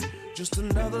wasted. Just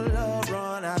another love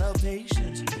run out of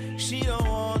patience. She don't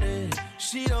want it,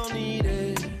 she don't need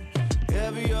it.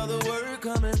 Every other word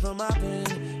coming from my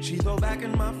pen, she throw back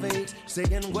in my face,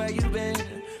 saying where you been.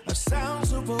 I sound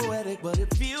so poetic, but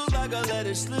it feels like I let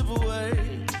it slip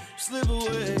away, slip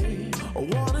away. I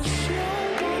wanna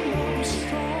show my love is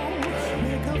strong,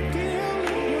 make her feel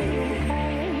it when I'm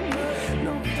home.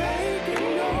 No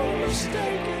faking, no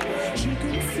mistaking, she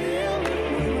can feel it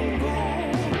when I'm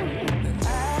gone.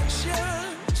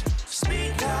 Actions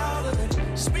speak louder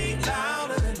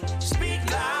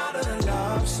than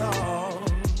love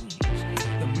songs.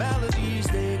 The melodies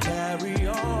they carry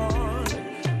on.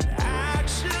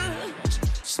 Actions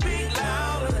speak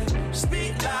louder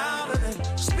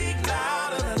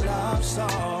than love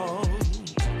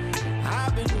songs.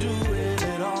 I've been doing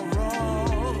it all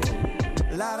wrong.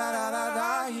 La da da da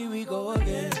da, here we go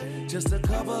again. Just a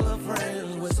couple of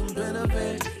friends with some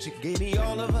benefit. She gave me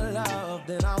all of her love,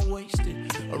 then I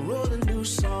wasted. I wrote a new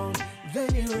song,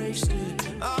 then erased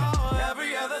it. Oh,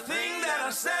 every other thing that I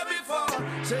said before,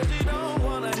 said you don't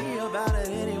wanna hear about it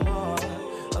anymore.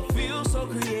 I feel so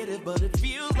creative, but it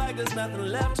feels like like there's nothing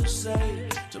left to say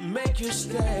to make you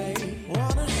stay.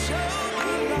 Wanna show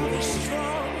my love is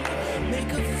strong, make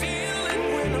her feel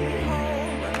it when I'm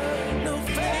home. No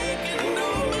faking,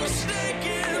 no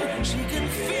mistaking, she can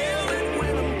feel it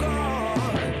when I'm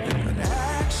gone. And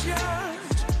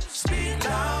actions speak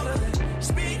louder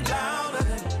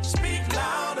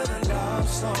than love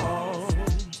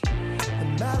songs. The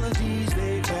melodies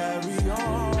they carry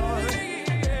on.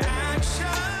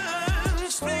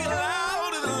 Actions speak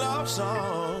louder than love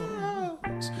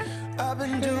songs. I've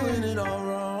been doing it all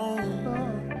wrong.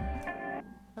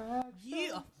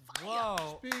 Yeah.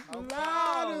 Whoa. Speak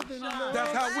louder than love.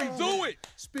 That's how we do it.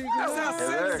 Speak That's how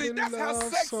louder sexy. than That's how love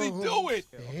sexy songs. do it.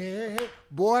 Yeah.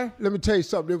 Boy, let me tell you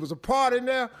something. There was a part in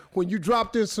there when you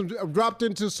dropped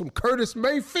into some Curtis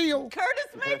Mayfield. Curtis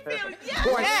Mayfield, yes.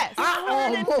 Boy, Yes.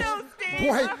 I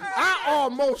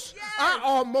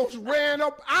almost ran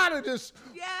up out of this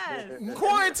Yes.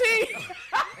 quarantine.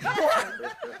 Boy,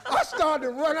 I started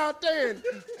to run out there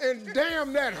and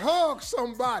damn that hug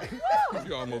somebody.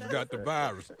 You almost got the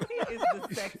virus. He is the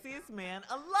sexiest man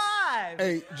alive.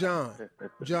 Hey, John, Yes,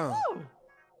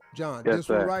 this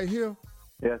sir. one right here.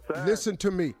 Yes, sir. Listen to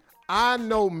me. I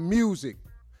know music.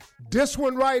 This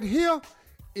one right here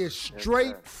is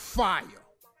straight fire.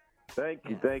 Thank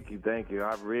you. I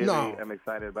really am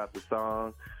excited about the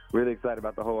song. Really excited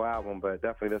about the whole album, but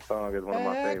definitely this song is one of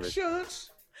my favorites. Actions.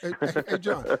 Hey,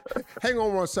 John, hang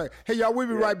on one second. Hey, y'all, we'll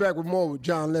be right back with more with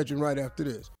John Legend right after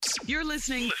this. You're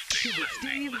listening to the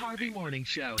Steve Harvey Morning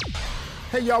Show.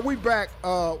 Hey, y'all, we back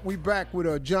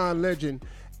with John Legend,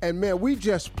 and man, we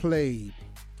just played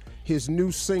his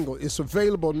new single. It's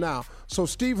available now. So,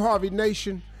 Steve Harvey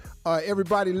Nation,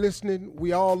 everybody listening,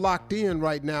 we all locked in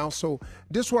right now. So,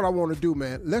 this is what I want to do,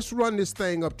 man. Let's run this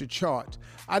thing up the charts.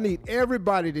 I need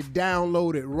everybody to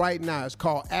download it right now. It's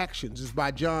called Actions. It's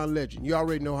by John Legend. You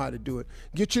already know how to do it.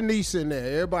 Get your niece in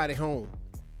there. Everybody home.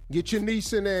 Get your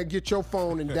niece in there and get your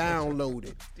phone and download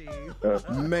it.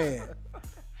 Man.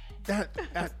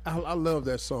 I love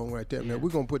that song right there, man. We're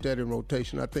going to put that in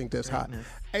rotation. I think that's hot.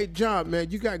 Hey, John,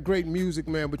 man, you got great music,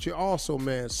 man, but you're also,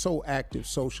 man, so active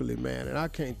socially, man. And I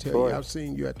can't tell you, I've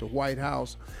seen you at the White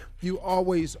House.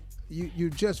 You're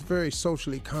just very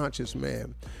socially conscious,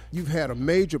 man. You've had a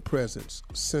major presence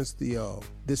since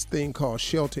this thing called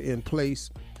Shelter in Place.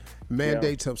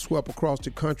 Mandates have swept across the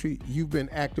country. You've been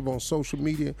active on social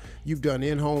media. You've done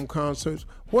in-home concerts.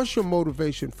 What's your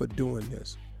motivation for doing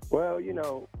this? Well,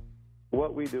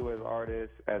 what we do as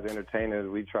artists, as entertainers,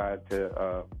 we try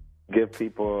to give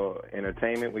people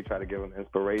entertainment. We try to give them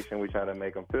inspiration. We try to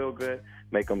make them feel good,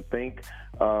 make them think,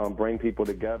 bring people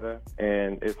together.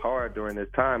 And it's hard during this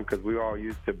time because we're all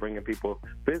used to bringing people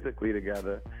physically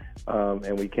together,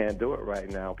 and we can't do it right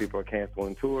now. People are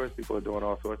canceling tours. People are doing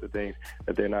all sorts of things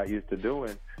that they're not used to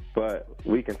doing. But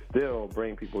we can still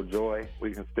bring people joy.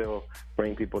 We can still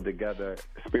bring people together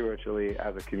spiritually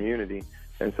as a community.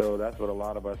 And so that's what a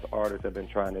lot of us artists have been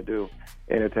trying to do,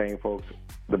 entertain folks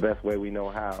the best way we know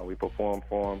how. We perform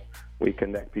for them. We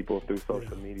connect people through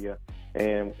social media.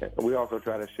 And we also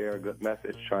try to share a good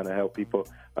message, trying to help people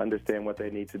understand what they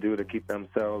need to do to keep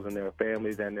themselves and their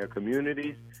families and their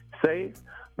communities safe.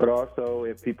 But also,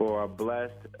 if people are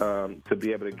blessed to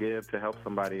be able to give to help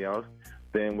somebody else,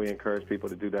 then we encourage people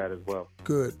to do that as well.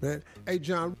 Good, man. Hey,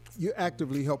 John, you're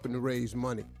actively helping to raise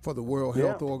money for the World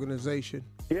Health Organization.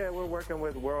 Yeah, we're working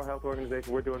with World Health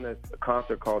Organization. We're doing this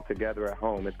concert called Together at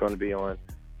Home. It's going to be on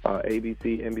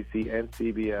ABC, NBC, and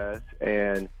CBS,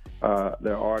 and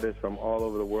there are artists from all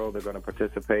over the world that are going to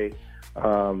participate.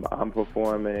 I'm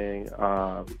performing.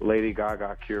 Lady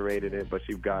Gaga curated it, but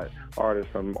you've got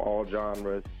artists from all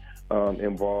genres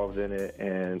involved in it,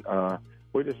 and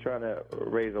we're just trying to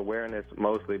raise awareness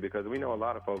mostly because we know a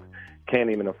lot of folks can't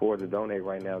even afford to donate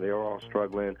right now. They're all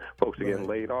struggling. Folks are getting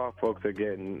laid off. Folks are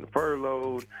getting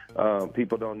furloughed.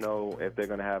 People don't know if they're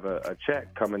going to have a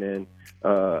check coming in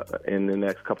the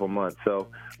next couple months. So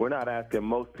we're not asking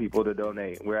most people to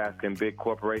donate. We're asking big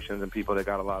corporations and people that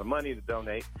got a lot of money to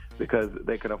donate because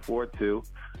they can afford to.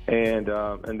 And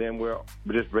then we're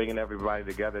just bringing everybody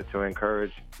together to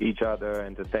encourage each other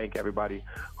and to thank everybody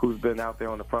who's been out there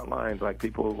on the front lines, like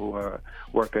people who are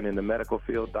working in the medical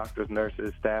field, doctors,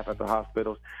 nurses, staff at the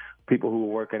hospitals, people who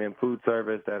are working in food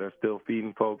service that are still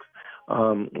feeding folks.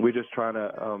 We're just trying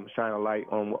to shine a light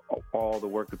on all the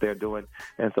work that they're doing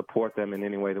and support them in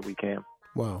any way that we can.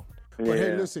 Wow. Yeah. But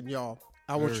hey, listen, y'all.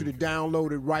 I want you to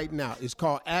download it right now. It's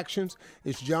called Actions.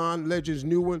 It's John Legend's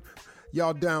new one.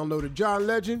 Y'all download it. John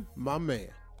Legend, my man.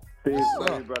 Steve,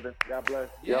 love you, brother. God bless.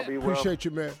 Y'all be well. Appreciate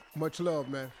you, man. Much love,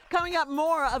 man. Coming up,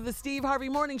 more of the Steve Harvey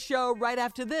Morning Show right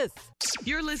after this.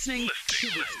 You're listening to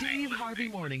the Steve Harvey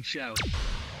Morning Show.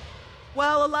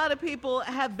 Well, a lot of people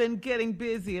have been getting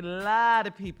busy. A lot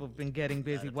of people have been getting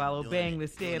busy while obeying the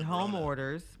stay-at-home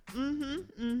orders.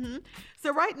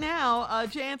 So right now,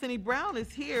 J. Anthony Brown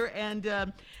is here, and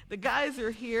the guys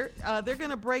are here. They're going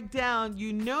to break down,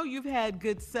 you've had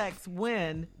good sex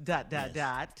when, ...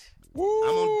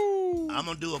 Woo! I'm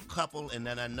gonna do a couple, and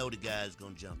then I know the guy's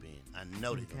gonna jump in. I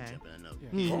know they're gonna jump in. I know.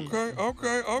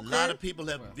 Okay. A lot of people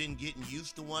have been getting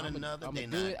used to one another. They're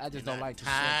not. I just don't like to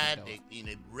tired. They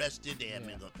rested. They haven't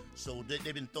been going. So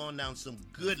they've been throwing down some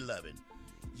good loving.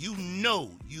 You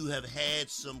know you have had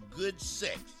some good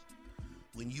sex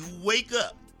when you wake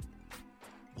up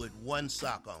with one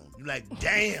sock on. You're like,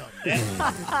 damn,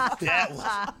 that was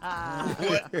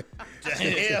what the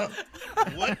hell?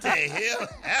 What the hell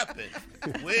happened?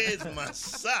 Where's my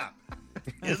sock?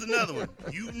 Here's another one.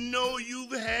 You know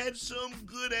you've had some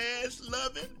good ass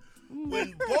loving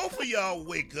when both of y'all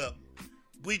wake up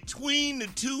between the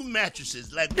two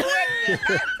mattresses. Like, what?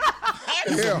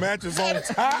 Is the mattress on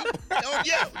top? Oh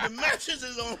yeah, the mattress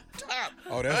is on top.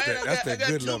 Oh, that's that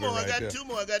good loving right there. I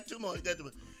got two more.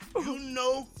 You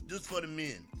know, just for the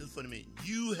men,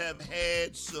 you have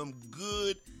had some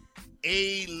good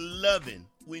loving.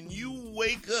 When you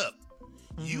wake up,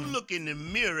 you look in the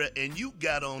mirror and you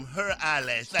got on her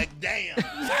eyelash. Like, damn.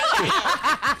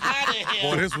 How the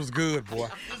hell? Boy, this was good, boy.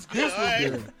 This was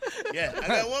good. Yeah, I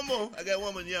got one more. Yeah,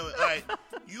 all right.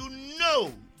 You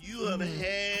know you have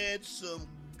had some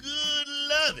good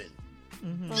loving.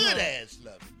 Good ass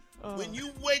loving. When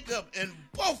you wake up and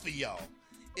both of y'all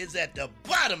is at the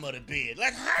bottom of the bed.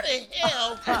 Like, how the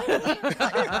hell?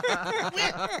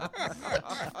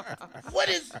 What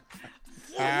is...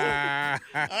 All right,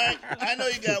 I know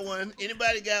you got one.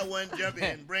 Anybody got one? Jump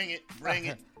in. Bring it.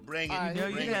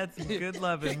 You had some good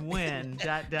loving when, ...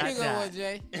 Here you go, one,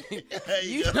 Jay.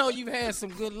 You know you've had some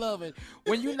good loving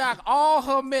when you knock all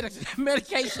her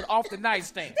medication off the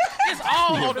nightstand. It's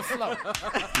all on the floor.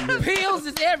 Pills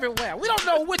is everywhere. We don't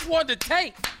know which one to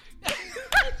take.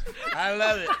 I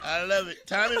love it.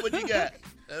 Tommy, what you got?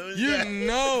 You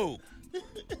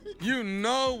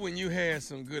know when you had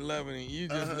some good loving and you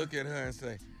just look at her and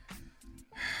say,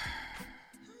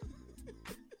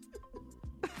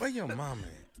 where your mama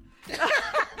at?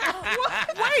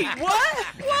 Wait, what?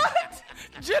 What?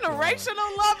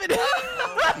 Generational loving?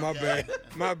 My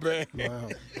bad.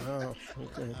 Wow.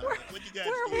 Okay. What you got,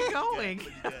 Where are we going? What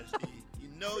you got, Steve? You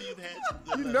know you've had some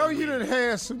good You know you done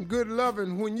had some good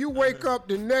loving when you wake up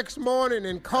the next morning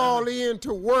and call in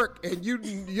to work and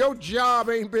your job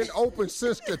ain't been open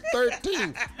since the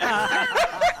 13th. I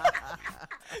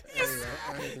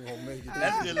ain't gonna make it.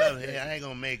 That's good loving. Hey, I ain't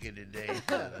gonna make it today.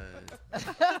 All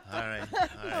right.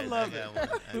 I love it.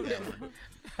 I got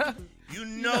one. You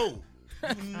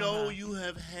know you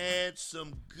have had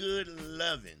some good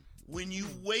loving when you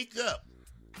wake up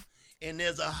and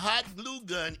there's a hot glue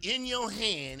gun in your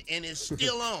hand and it's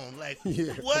still on. Like,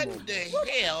 what the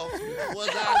hell was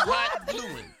I hot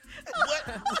gluing? What?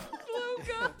 Glue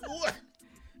gun. What?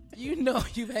 You know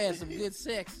you've had some good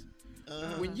sex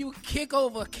when you kick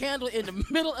over a candle in the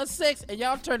middle of sex and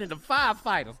y'all turn into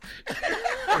firefighters.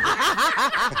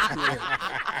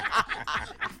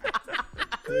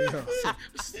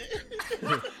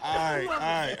 All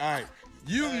right.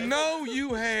 You know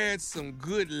you had some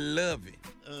good loving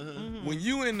when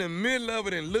you in the middle of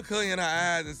it and look her in her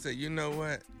eyes and say, you know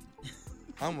what?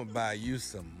 I'm going to buy you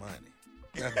some money.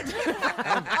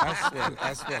 I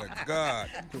swear to God,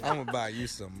 I'm going to buy you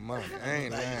some money. I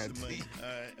ain't lying to you.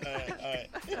 All right.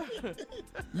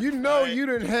 You know you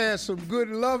done had some good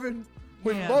loving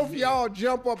when both y'all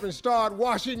jump up and start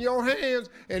washing your hands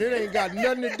and it ain't got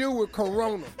nothing to do with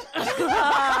Corona.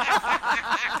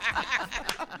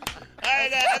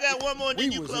 I got one more,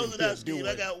 then you close it out, Steve.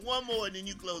 I got one more, and then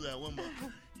you close it out. One more.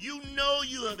 You know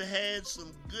you have had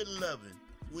some good loving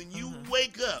when you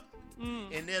wake up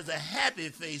and there's a happy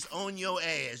face on your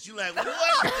ass. You like, what the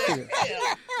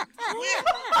hell?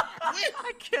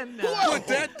 I cannot. Who put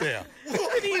that there? An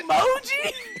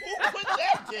emoji? Who put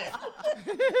that there?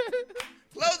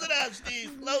 Close it out,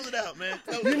 Steve. Close it out, man.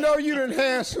 You know you done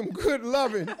had some good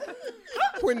loving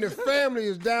when the family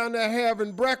is down there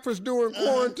having breakfast during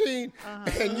quarantine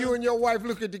and you and your wife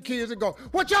look at the kids and go,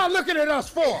 what y'all looking at us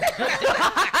for?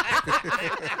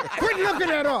 Quit looking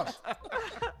at us.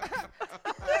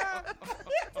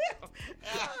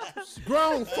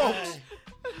 Grown folks.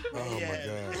 Oh, my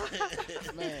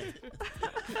God. Man.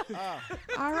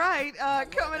 All right,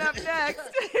 coming up next,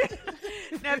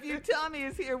 Nephew Tommy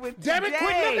is here with Damn it,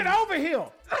 quit looking over here.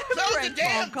 Close the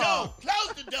damn door.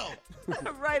 Close the door.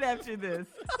 Right after this.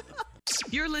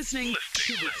 You're listening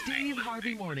to the Steve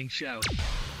Harvey Morning Show.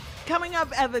 Coming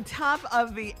up at the top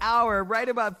of the hour, right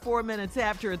about 4 minutes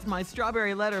after, it's my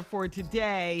strawberry letter for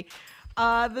today.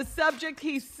 The subject,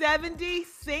 he's 70,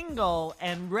 single,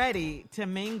 and ready to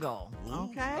mingle.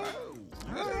 Okay?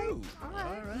 All right.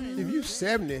 If you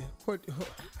 70,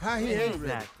 how he ain't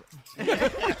ready?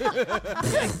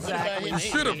 Exactly. You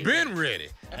should have been ready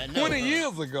 20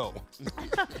 years ago.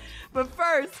 But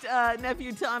first,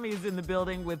 Nephew Tommy's in the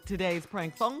building with today's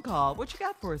prank phone call. What you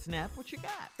got for us, Neff? What you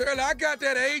got? Girl, I got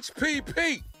that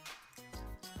HPP.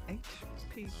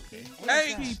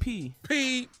 HPP?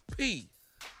 HPP.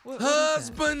 What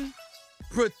Husband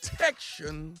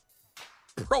Protection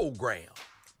Program.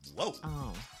 Whoa.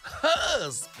 Oh.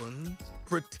 Husband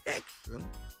Protection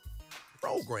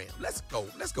Program. Let's go,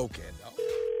 Cat Dog.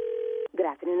 Good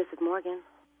afternoon, this is Morgan.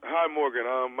 Hi, Morgan.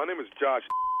 My name is Josh.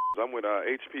 I'm with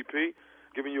HPP,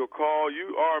 giving you a call.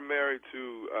 You are married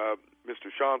to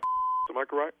Mr. Sean. Am I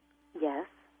correct? Yes.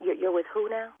 You're with who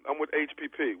now? I'm with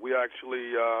HPP. We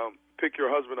actually picked your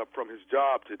husband up from his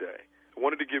job today. I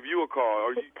wanted to give you a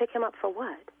call. Pick him up for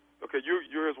what? Okay,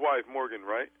 you're his wife, Morgan,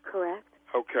 right? Correct.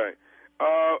 Okay.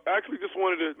 Actually, just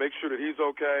wanted to make sure that he's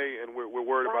okay, and we're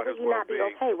worried about his well-being. Why would he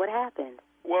not be okay? What happened?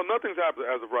 Well, nothing's happened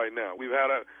as of right now. We've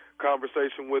had a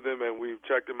conversation with him, and we've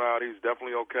checked him out. He's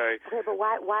definitely okay. Okay, but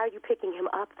why are you picking him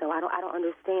up though? I don't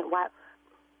understand why.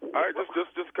 All right, just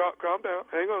calm down.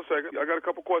 Hang on a second. I got a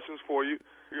couple questions for you.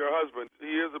 Your husband,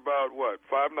 he is about what,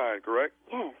 5'9", correct?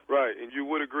 Yes. Right, and you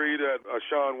would agree that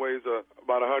Sean weighs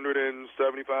about 175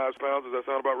 pounds. Does that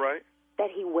sound about right?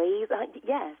 That he weighs?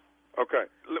 Yes. Okay.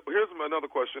 Here's another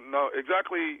question. Now,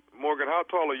 exactly, Morgan, how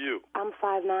tall are you? I'm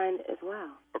 5'9" as well.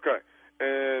 Okay.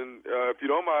 And if you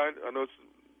don't mind, I know it's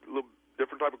a little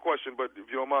different type of question, but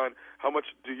if you don't mind, how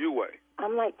much do you weigh?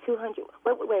 I'm like 200.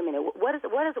 Wait a minute. What is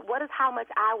how much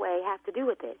I weigh have to do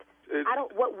with it? I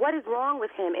don't. What is wrong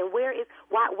with him, and where is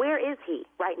he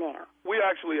right now? We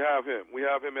actually have him. We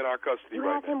have him in our custody right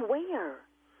now. You have him where?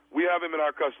 We have him in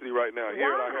our custody right now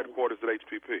here at our headquarters at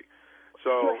HPP.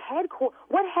 So your headquarters?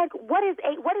 What is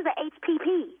a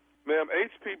HPP? Ma'am,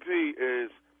 HPP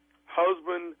is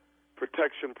Husband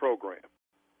Protection Program.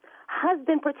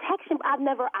 Husband protection? I have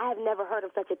never heard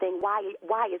of such a thing. Why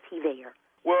is he there?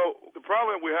 Well, the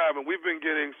problem we're having, we've been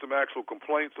getting some actual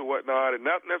complaints and whatnot, and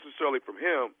not necessarily from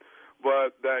him,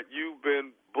 but that you've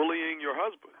been bullying your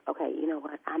husband. Okay, you know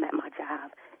what? I'm at my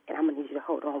job, and I'm going to need you to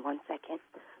hold on 1 second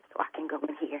so I can go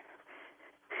in here.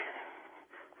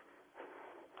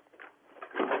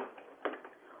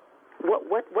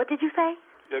 What did you say?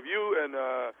 Have you and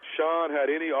Sean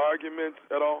had any arguments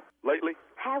at all lately?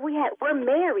 We're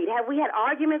married. Have we had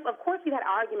arguments? Of course we had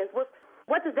arguments. What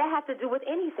does that have to do with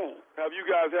anything? Have you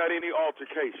guys had any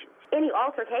altercations? Any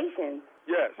altercations?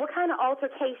 Yes. What kind of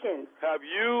altercations? Have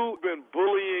you been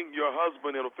bullying your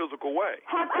husband in a physical way?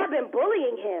 Have I been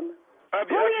bullying him?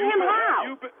 Bullying him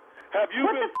how? Have you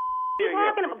what been the f*** are you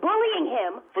talking about? Bullying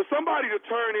him? For somebody to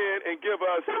turn in and give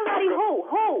us... Somebody who?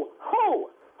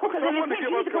 Because if it's him,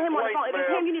 you need to put him on the phone. If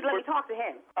it's him, you need to let me talk to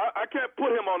him. I can't put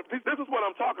him on. This is what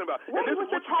I'm talking about. What is what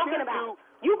you're talking about?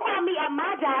 You called me at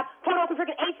my job, turn off the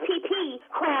freaking HPP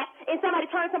crap, and somebody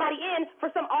turned somebody in for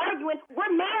some arguing.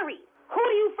 We're married. Who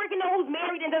do you freaking know who's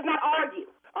married and does not argue?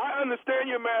 I understand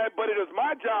you're mad, but it is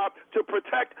my job to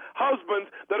protect husbands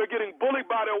that are getting bullied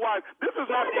by their wives. This is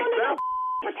not the example.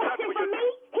 Protection from me?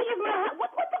 He is my...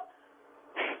 What the...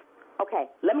 Okay,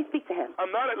 let me speak to him. I'm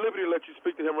not at liberty to let you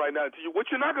speak to him right now. What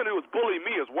you're not going to do is bully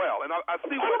me as well. And I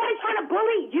see Everybody's trying to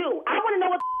bully you. I want to know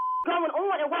what's going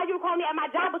on and why you were calling me at my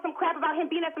job with some crap about him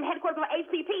being at some headquarters of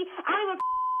HPP. I don't even know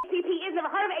HPP is, never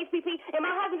heard of HPP, and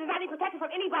my husband is not even protected from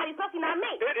anybody, especially not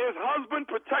me. It is Husband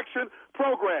Protection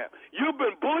Program. You've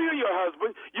been bullying your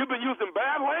husband. You've been using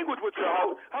bad language with your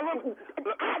husband. How long? If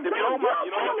you don't mind,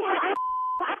 you know what?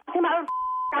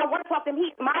 I want to talk to him.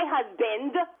 He's my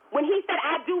husband. When he said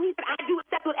I do,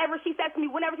 accept whatever she says to me,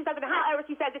 whenever she says it, and however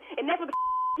she says it, and that's what the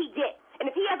he gets. And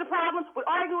if he has a problem with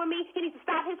arguing with me, he needs to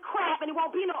stop his crap, and it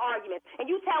won't be no argument. And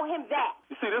you tell him that.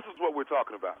 You see, this is what we're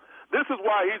talking about. This is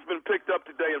why he's been picked up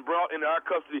today and brought into our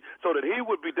custody so that he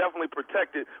would be definitely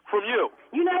protected from you.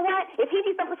 You know what? If he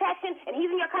needs some protection and he's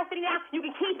in your custody now, you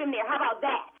can keep him there. How about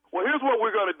that? Well, here's what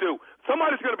we're going to do.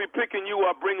 Somebody's going to be picking you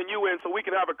up, bringing you in so we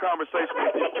can have a conversation.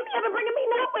 Nobody's picking me up and bringing me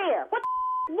nowhere.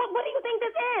 What do you think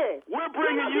this is? We're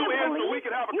bringing you in so we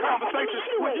can have a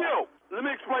conversation with you. Let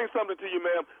me explain something to you,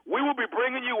 ma'am. We will be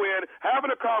bringing you in,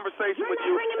 having a conversation with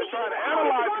you, and trying to analyze.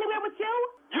 You're not anywhere with you?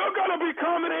 You're going to be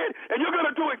coming in, and you're going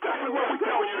to do exactly what we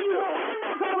tell you to do. I'm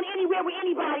not going anywhere with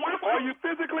anybody. Are you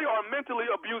physically or mentally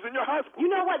abusing your husband? You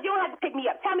know what? You don't have to pick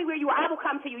me up. Tell me where you are. I will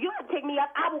come to you. You don't have to pick me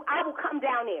up. I will come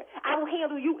down there. I will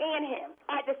handle you and him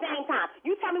at the same time.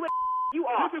 You tell me where You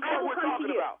are. This is what we're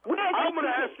talking about. I'm going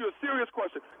to ask you a serious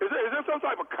question. Is there some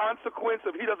type of consequence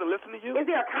if he doesn't listen to you? Is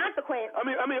there a consequence?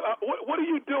 What are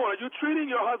you doing? Are you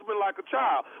treating your husband like a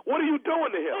child? What are you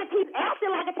doing to him? If he's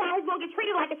acting like a child, he's going to get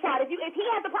treated like a child. If he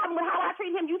has a problem with how I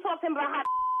treat him, you talk to him about how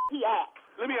he acts.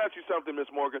 Let me ask you something, Miss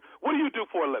Morgan. What do you do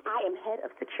for a living? I am head of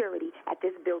security at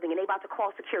this building, and they about to call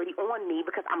security on me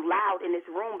because I'm loud in this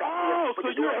room back here. Oh, so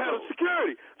you're head of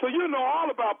security. So you know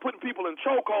all about putting people in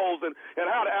chokeholds and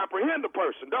how to apprehend a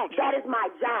person, don't you? That is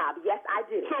my job. Yes, I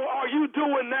do. So are you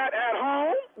doing that at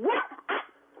home? What?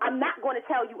 I'm not going to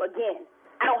tell you again.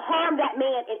 I don't harm that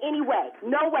man in any way.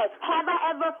 No way. Have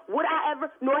I ever? Would I ever?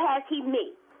 Nor has he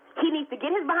me. He needs to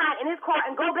get his behind in his car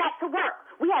and go back to work.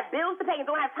 We have bills to pay and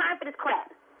don't have time for this crap.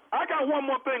 I got one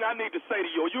more thing I need to say to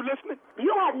you. Are you listening?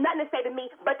 You don't have nothing to say to me,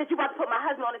 but that you about to put my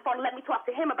husband on his phone and let me talk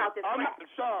to him about this crap.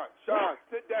 Sean,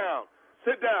 sit down.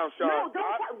 Sit down, Sean. No,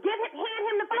 don't hand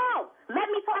him the phone. Let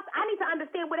me talk. I need to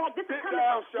understand where the heck this is coming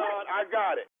from. Sit down, Sean. I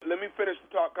got it. Let me finish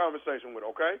the conversation with,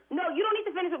 okay? No, you don't need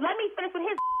to finish it. Let me finish with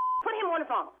his. Put him on the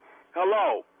phone.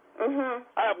 Hello. Mm-hmm.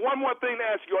 I have one more thing to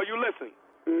ask you. Are you listening?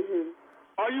 Mm-hmm.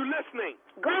 Are you listening?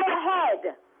 Go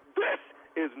ahead. This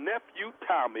is Nephew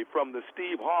Tommy from the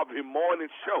Steve Harvey Morning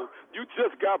Show. You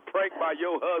just got pranked by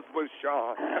your husband,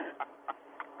 Sean.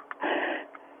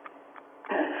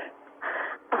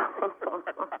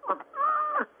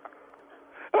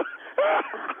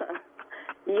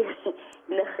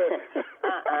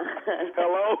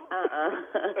 Hello?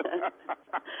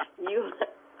 You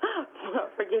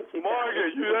forget you.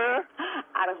 Morgan, you there?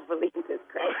 I don't believe this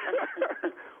crap.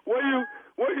 Where you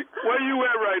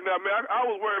at right now, man? I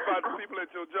was worried about the people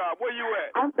at your job. Where you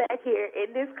at? I'm back here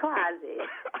in this closet,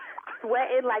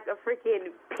 sweating like a freaking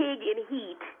pig in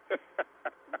heat,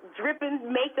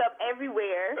 dripping makeup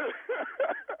everywhere.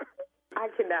 I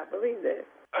cannot believe this.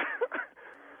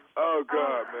 Oh,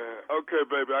 God, man. Okay,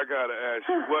 baby, I got to ask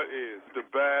you, what is the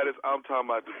baddest, I'm talking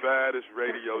about the baddest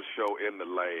radio show in the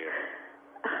land?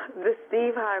 The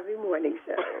Steve Harvey Morning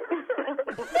Show.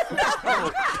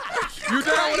 You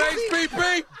down with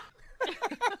HPP?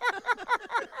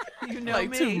 You know like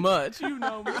me. too much. You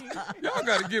know me. Y'all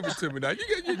got to give it to me now.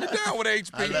 You down with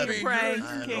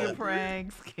HPP? King of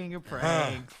pranks. King of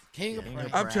pranks. King of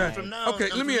pranks. I'm trying From to. now, Okay,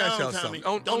 let me ask y'all Tommy,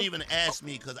 something. Don't even ask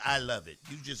me because I love it.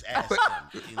 You just ask them.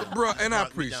 You know, Bro, and I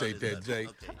knock me down appreciate to that, level. Jay.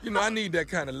 Okay. You know, I need that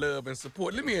kind of love and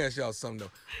support. Let me ask y'all something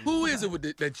though. Who is it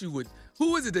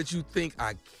who is it that you think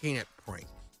I can't prank?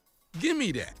 Give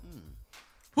me that.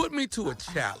 Put me to a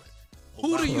challenge.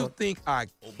 Who do you think I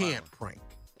can't prank?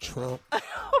 Trump.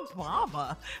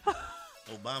 Obama.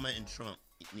 Obama and Trump,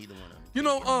 neither one of them. You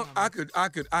know, I could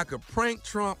prank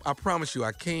Trump. I promise you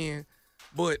I can.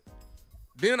 But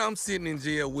then I'm sitting in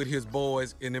jail with his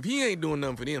boys, and if he ain't doing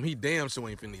nothing for them, he damn sure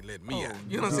ain't finna let me out.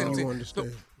 You know what I'm saying?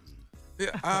 Understand. So,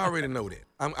 yeah, I already know that.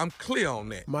 I'm clear on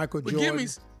that. Michael but Jordan. Give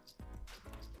me.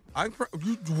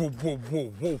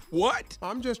 What?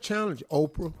 I'm just challenging.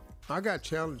 Oprah, I got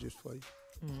challenges for you.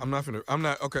 I'm not.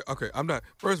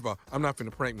 First of all, I'm not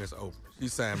finna prank Miss Oprah. She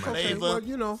signed my Okay, Flavor, well,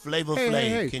 you know. Flavor hey, Flav. hey,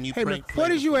 hey, Can you hey, prank man, what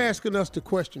Flavor is you Flav? asking us the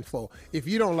question for if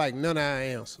you don't like none of our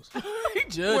answers?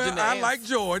 Well, I like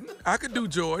Jordan. I could do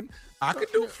Jordan. I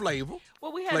could do Flavor.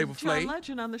 Well, we had Flavor John Flav.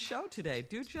 Legend on the show today.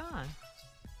 Do John.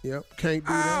 Yep, can't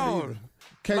do that Oh, either.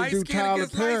 Can't light do skin Tyler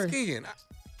against Perry. light skin.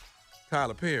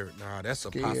 Tyler Perry. Nah, that's a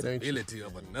Scared, ain't you? possibility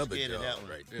of another Scared of job that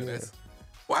one. right there. Yeah. That's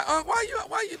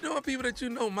why you doing people that you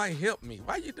know might help me?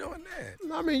 Why you doing that?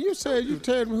 I mean, you said you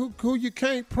tell me who you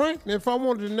can't prank. And if I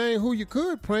wanted to name who you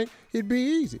could prank, it'd be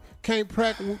easy. Can't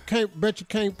prank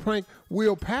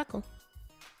Will Packer.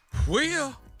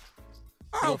 Will?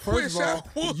 I Well, first of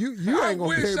all, you ain't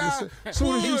gonna be able to say. As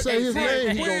soon as you say his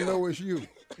name, he gonna know it's you.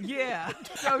 Yeah.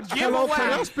 So give Hello, away.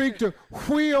 can I speak to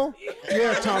Will?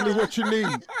 Yeah, Tommy, what you need?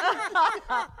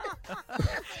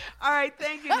 All right,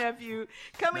 thank you, nephew.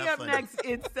 Coming Not up funny. next,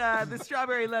 it's the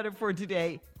strawberry letter for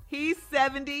today. He's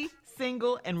 70,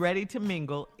 single, and ready to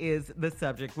mingle is the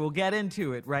subject. We'll get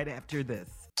into it right after this.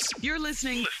 You're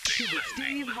listening to the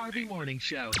Steve Harvey Morning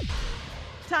Show.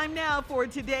 Time now for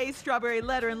today's strawberry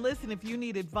letter. And listen, if you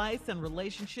need advice on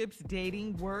relationships,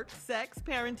 dating, work, sex,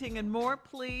 parenting, and more,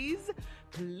 please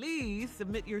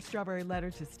submit your strawberry letter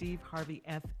to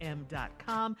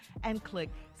steveharveyfm.com and click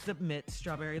submit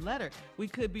strawberry letter. We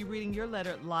could be reading your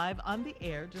letter live on the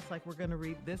air, just like we're going to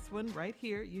read this one right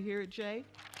here. You hear it, Jay?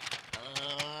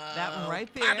 That one right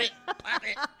there. Pop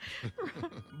it.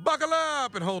 Buckle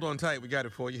up and hold on tight. We got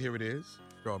it for you. Here it is.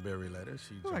 Strawberry letter.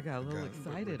 Oh, I got a little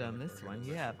excited on this one.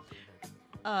 Yeah.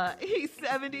 He's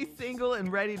 70, single,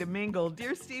 and ready to mingle.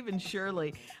 Dear Steve and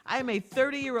Shirley, I am a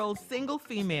 30-year-old single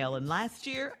female, and last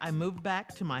year I moved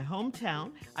back to my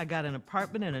hometown. I got an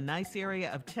apartment in a nice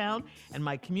area of town, and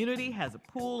my community has a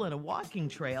pool and a walking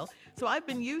trail, so I've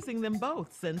been using them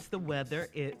both since the weather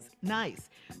is nice.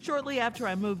 Shortly after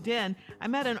I moved in, I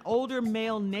met an older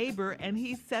male neighbor, and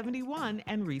he's 71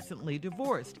 and recently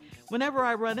divorced. Whenever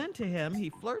I run into him, he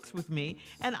flirts with me,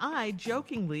 and I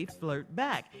jokingly flirt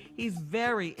back. He's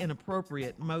very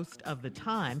inappropriate most of the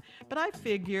time, but I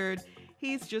figured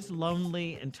he's just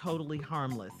lonely and totally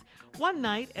harmless. One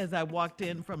night, as I walked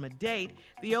in from a date,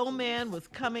 the old man was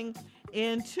coming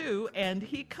in too, and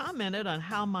he commented on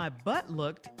how my butt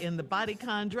looked in the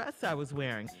bodycon dress I was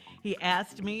wearing. He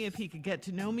asked me if he could get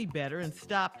to know me better and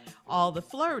stop all the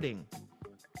flirting.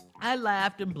 I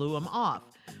laughed and blew him off.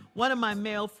 One of my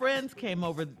male friends came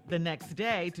over the next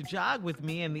day to jog with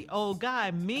me, and the old guy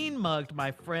mean-mugged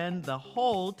my friend the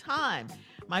whole time.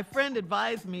 My friend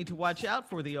advised me to watch out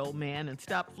for the old man and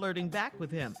stop flirting back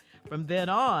with him. From then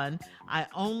on, I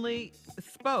only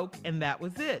spoke, and that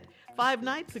was it. 5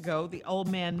 nights ago, the old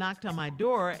man knocked on my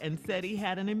door and said he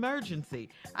had an emergency.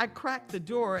 I cracked the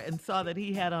door and saw that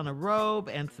he had on a robe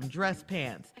and some dress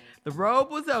pants. The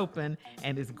robe was open,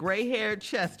 and his gray-haired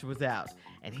chest was out,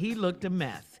 and he looked a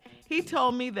mess. He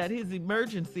told me that his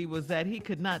emergency was that he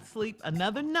could not sleep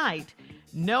another night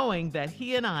knowing that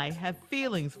he and I have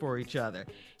feelings for each other.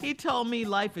 He told me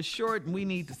life is short and we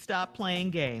need to stop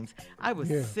playing games. I was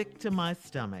sick to my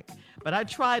stomach, but I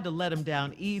tried to let him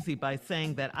down easy by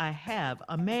saying that I have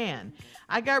a man.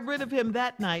 I got rid of him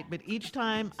that night, but each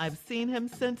time I've seen him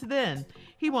since then,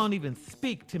 he won't even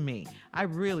speak to me. I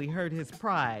really hurt his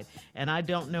pride, and I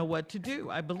don't know what to do.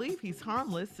 I believe he's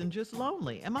harmless and just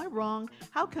lonely. Am I wrong?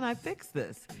 How can I fix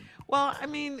this? Well, I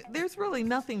mean, there's really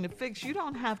nothing to fix. You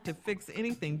don't have to fix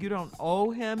anything. You don't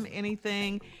owe him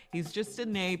anything. He's just a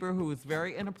neighbor who is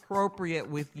very inappropriate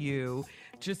with you,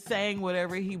 just saying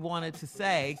whatever he wanted to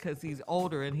say because he's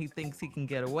older and he thinks he can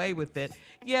get away with it.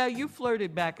 Yeah, you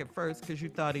flirted back at first because you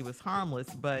thought he was harmless,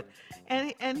 but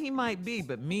and he might be,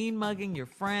 but mean mugging your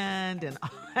friend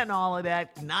and all of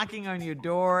that, knocking on your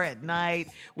door at night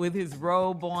with his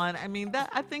robe on. I mean,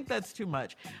 I think that's too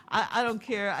much. I don't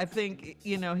care. I think,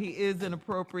 he is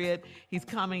inappropriate. He's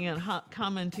commenting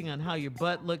on how your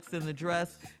butt looks in the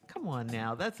dress. Come on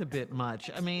now, that's a bit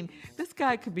much. I mean, this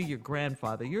guy could be your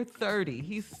grandfather. You're 30,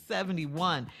 he's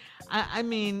 71. I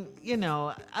mean,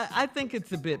 I think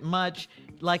it's a bit much.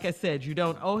 Like I said, you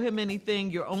don't owe him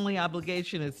anything. Your only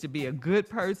obligation is to be a good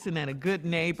person and a good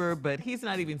neighbor, but he's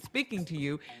not even speaking to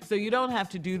you, so you don't have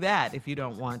to do that if you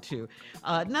don't want to.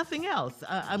 Nothing else.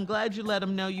 I'm glad you let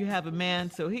him know you have a man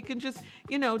so he can just,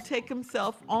 take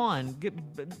himself on, get,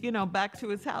 back to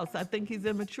his house. I think he's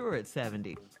immature at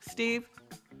 70. Steve?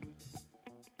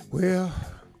 Well,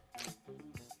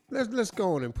 let's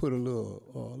go on and put a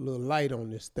little light on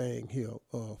this thing here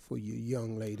for you,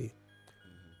 young lady.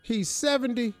 He's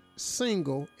 70,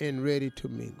 single, and ready to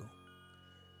mingle.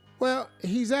 Well,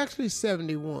 he's actually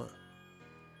 71.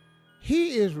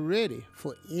 He is ready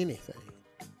for anything.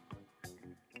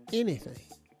 Anything.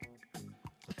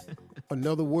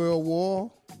 Another world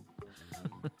war,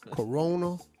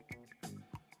 corona,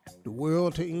 the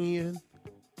world to end,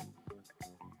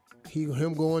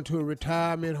 him going to a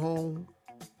retirement home.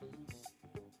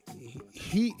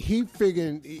 He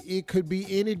figuring it could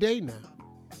be any day now.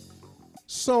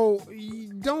 So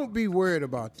don't be worried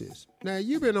about this. Now,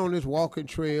 you've been on this walking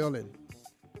trail, and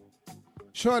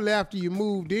shortly after you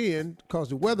moved in, because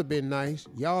the weather been nice,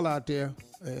 y'all out there,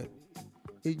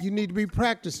 you need to be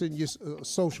practicing your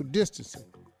social distancing.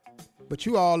 But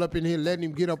you all up in here letting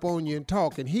him get up on you and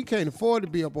talk, and he can't afford to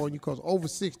be up on you because over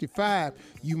 65,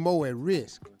 you more at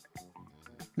risk.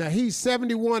 Now, he's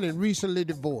 71 and recently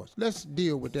divorced. Let's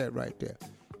deal with that right there.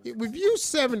 If you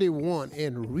 71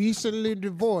 and recently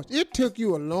divorced, it took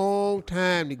you a long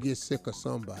time to get sick of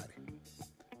somebody.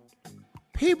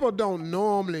 People don't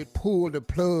normally pull the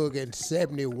plug at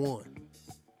 71.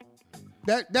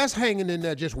 That's hanging in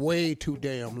there just way too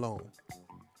damn long.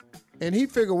 And he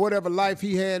figured whatever life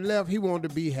he had left, he wanted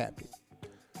to be happy.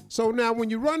 So now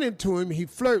when you run into him, he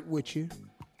flirt with you,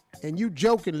 and you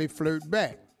jokingly flirt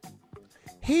back.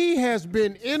 He has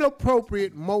been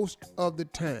inappropriate most of the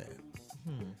time.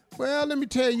 Well, let me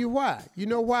tell you why. You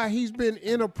know why he's been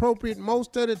inappropriate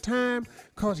most of the time?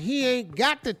 Because he ain't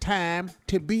got the time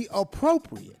to be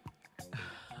appropriate.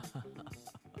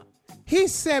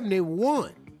 He's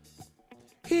 71.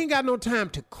 He ain't got no time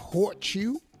to court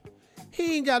you.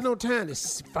 He ain't got no time to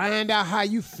find out how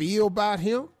you feel about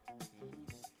him.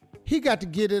 He got to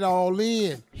get it all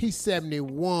in. He's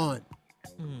 71.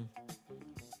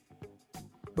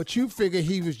 But you figure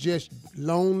he was just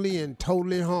lonely and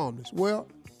totally harmless. Well,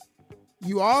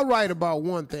 you are right about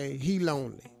one thing. He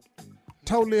lonely.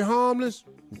 Totally harmless?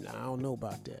 Nah, I don't know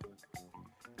about that.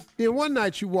 Then one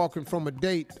night you walking from a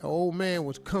date, the old man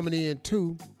was coming in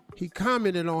too. He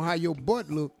commented on how your butt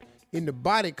looked in the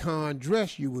bodycon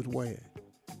dress you was wearing.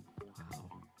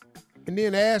 And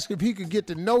then asked if he could get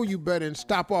to know you better and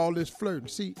stop all this flirting.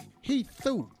 See, he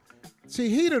threw. See,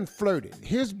 he done flirted.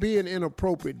 His being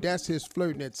inappropriate, that's his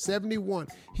flirting. At 71,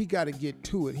 he got to get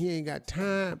to it. He ain't got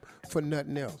time for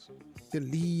nothing else. The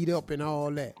lead up and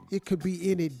all that. It could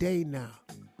be any day now.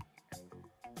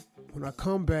 When I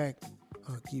come back,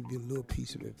 I'll give you a little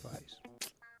piece of advice.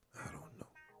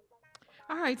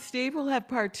 All right, Steve, we'll have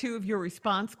part 2 of your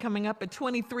response coming up at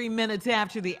 23 minutes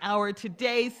after the hour.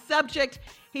 Today's subject,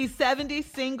 he's 70,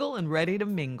 single, and ready to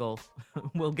mingle.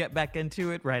 We'll get back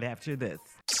into it right after this.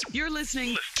 You're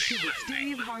listening to the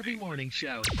Steve Harvey Morning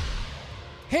Show.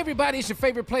 Hey everybody, it's your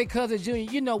favorite play cousin Junior.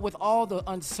 You know, with all the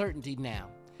uncertainty now,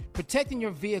 protecting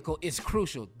your vehicle is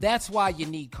crucial. That's why you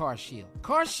need CarShield.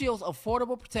 CarShield's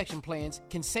affordable protection plans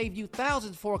can save you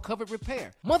thousands for a covered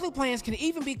repair. Monthly plans can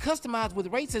even be customized with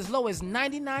rates as low as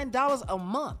 $99 a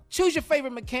month. Choose your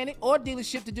favorite mechanic or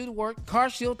dealership to do the work.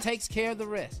 CarShield takes care of the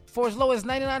rest. For as low as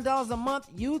 $99 a month,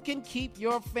 you can keep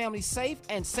your family safe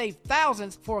and save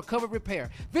thousands for a covered repair.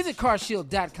 Visit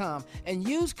carshield.com and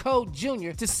use code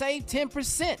JUNIOR to save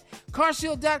 10%.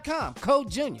 Carshield.com,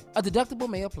 code JUNIOR. A deductible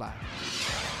may apply.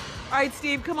 All right,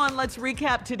 Steve, come on, let's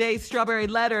recap today's Strawberry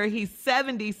Letter. He's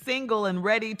 70, single, and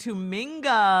ready to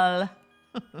mingle.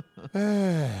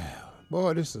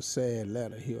 Boy, this is a sad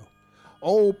letter here.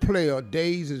 Old player,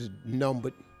 days is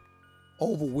numbered,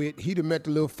 over with. He'd have met the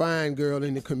little fine girl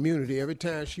in the community. Every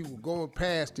time she was going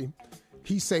past him,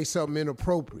 he say something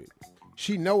inappropriate.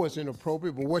 She know it's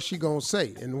inappropriate, but what she gonna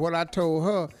say? And what I told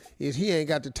her is he ain't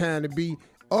got the time to be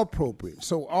appropriate.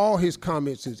 So all his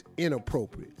comments is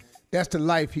inappropriate. That's the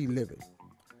life he living.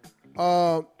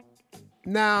 Now,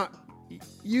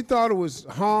 you thought it was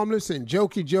harmless and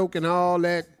jokey joke and all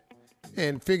that,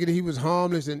 and figured he was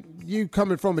harmless, and you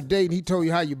coming from a date and he told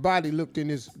you how your body looked in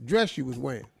this dress you was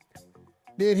wearing.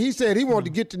 Then he said he wanted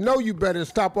to get to know you better and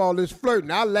stop all this flirting.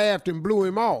 I laughed and blew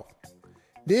him off.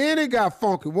 Then it got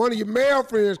funky. One of your male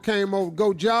friends came over to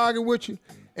go jogging with you,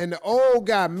 and the old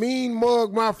guy mean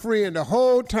mugged my friend the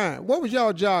whole time. What was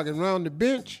y'all jogging, around the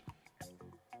bench?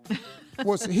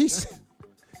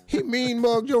 He mean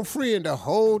mugged your friend the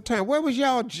whole time. Where was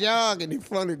y'all jogging in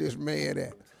front of this man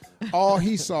at? All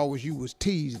he saw was you was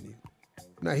teasing him.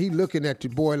 Now he looking at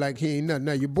your boy like he ain't nothing.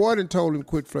 Now your boy done told him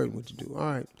quit flirting what to do. All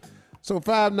right. So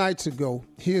 5 nights ago,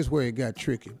 here's where it got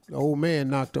tricky. The old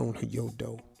man knocked on your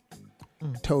door.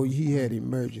 Told you he had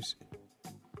emergency.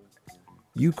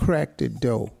 You cracked the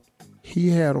door. He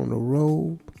had on a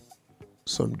robe,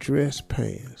 some dress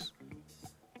pants.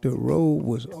 The robe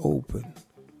was open,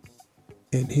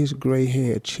 and his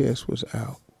gray-haired chest was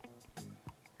out.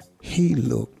 He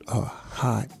looked a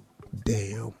hot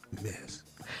damn mess.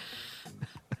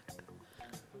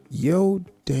 Your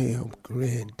damn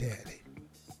granddaddy,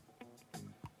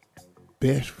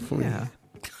 best friend,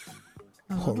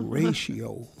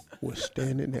 Horatio, was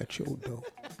standing at your door.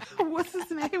 What's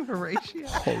his name, Horatio?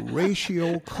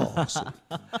 Horatio Carson.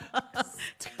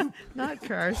 Not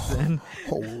Carson.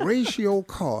 Horatio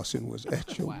Carson was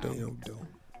at your damn door.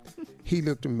 He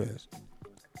looked a mess.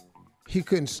 He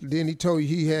couldn't. Then he told you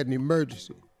he had an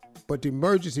emergency. But the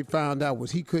emergency found out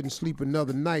was he couldn't sleep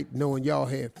another night knowing y'all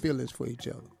had feelings for each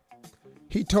other.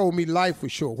 He told me life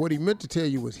was short. What he meant to tell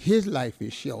you was his life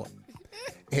is short.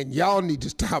 And y'all need to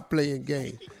stop playing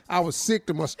games. I was sick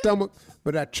to my stomach,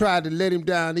 but I tried to let him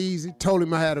down easy. Told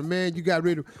him I had a man, you got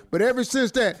rid of him. But ever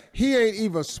since that, he ain't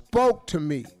even spoke to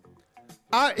me.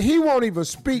 He won't even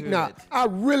speak now. I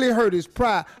really hurt his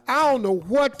pride. I don't know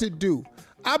what to do.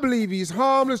 I believe he's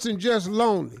harmless and just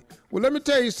lonely. Well, let me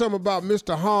tell you something about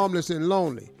Mr. Harmless and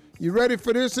Lonely. You ready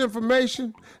for this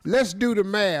information? Let's do the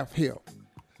math here.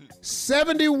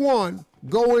 71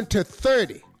 going to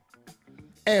 30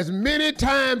 as many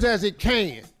times as it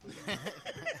can.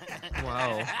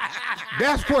 Wow.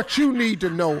 That's what you need to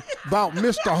know about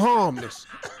Mr. Harmless.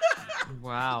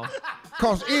 Wow.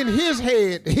 Because in his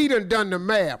head, he done the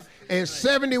math. And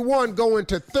 71 going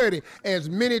to 30 as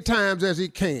many times as he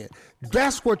can.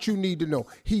 That's what you need to know.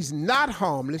 He's not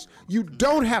harmless. You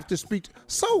don't have to speak.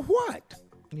 So what?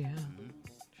 Yeah.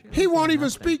 He won't even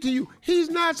speak to you. He's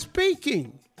not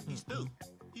speaking. He's through.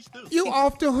 You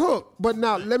off the hook. But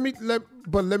now let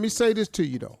me say this to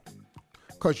you though.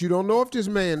 Because you don't know if this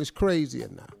man is crazy or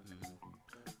not.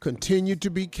 Continue to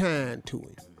be kind to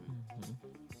him.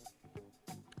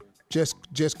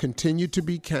 Just continue to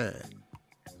be kind.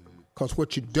 Because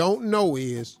what you don't know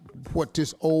is what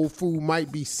this old fool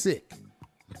might be sick.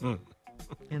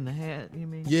 In the head, you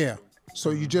mean? Yeah. So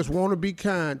you just want to be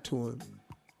kind to him.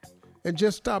 And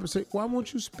just stop and say, why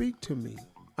won't you speak to me?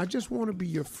 I just want to be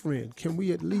your friend. Can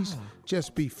we at least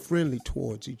just be friendly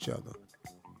towards each other?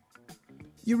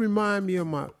 You remind me of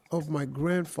my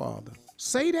grandfather.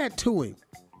 Say that to him.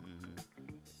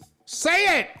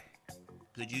 Say it!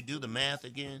 Could you do the math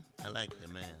again? I like the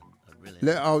math. I really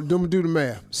Let me do the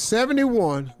math.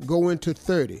 71 go into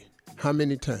 30. How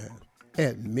many times?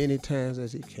 As many times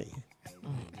as he can.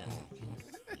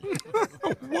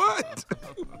 What?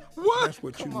 That's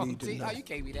what Come you on, need to T. know. Oh, you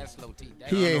can't be that slow, T.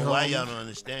 He ain't why harmless. y'all don't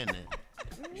understand that.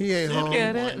 He ain't harmless.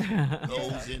 Get it?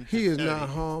 Goes into He is 30. not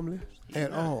harmless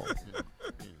at all.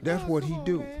 That's what he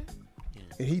do.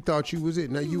 And he thought you was it.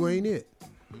 Now you ain't it.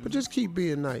 But just keep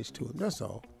being nice to him. That's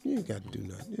all. You ain't got to do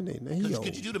nothing. It ain't, he old.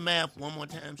 Could you do the math one more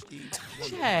time, Steve?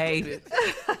 Jay.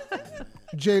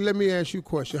 Jay, let me ask you a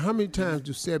question. How many times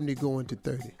do 70 go into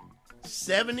 30?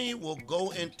 70 will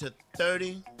go into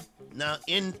 30. Now,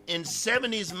 in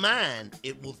 70's mind,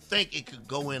 it will think it could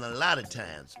go in a lot of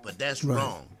times, but that's Right.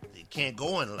 wrong. It can't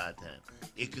go in a lot of times.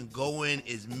 It can go in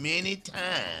as many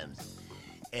times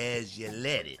as you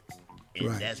let it, and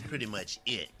Right. that's pretty much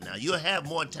it. Now, you'll have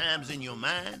more times in your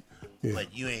mind, Yeah.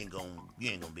 but you ain't gonna be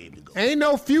able to go. Ain't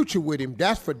no future with him.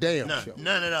 That's for damn None, sure.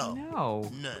 none at all.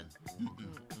 No. None.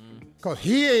 Because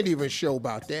he ain't even sure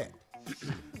about that.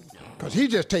 Because he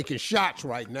just taking shots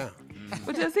right now.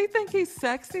 But does he think he's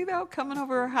sexy though? Coming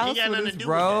over her house got with nothing his to do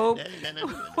with robe, that. That ain't got nothing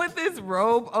to do with with his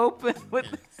robe open, with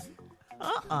this.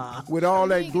 With all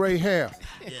that gray hair.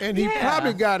 And he Yeah.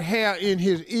 probably got hair in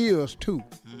his ears, too.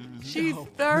 She's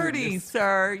 30,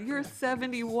 sir. You're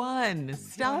 71.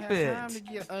 Stop Don't have time it. to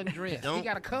get undressed. Don't, you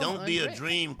gotta come don't be a undressed.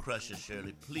 dream crusher,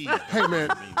 Shirley. Please. Hey, man. Don't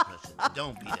be a dream crusher.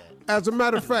 Don't be that. As a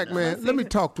matter of fact, man, let me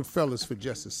talk to fellas for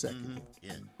just a second.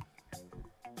 Yeah.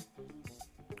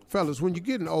 Fellas, when you're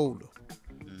getting older,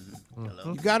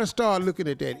 Hello? you got to start looking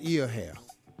at that ear hair.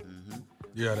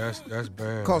 Yeah, that's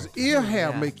bad. Because ear hair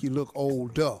Yeah. make you look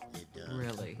older.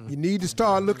 Really? You need to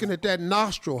start looking at that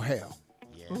nostril hair.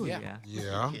 Ooh, Yeah.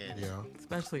 yeah. Yeah.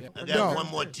 Especially. I got Dog, one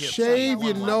more tip. shave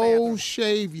your One more. nose,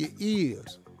 shave your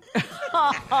ears.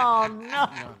 Oh, no.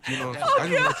 You know, I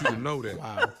just want you to know that.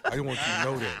 Wow. I just want you to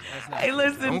know that. Hey,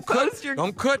 listen,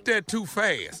 Don't cut that too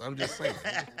fast. I'm just saying.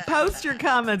 Post your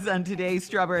comments on today's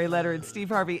Strawberry Letter at Steve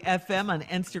Harvey FM on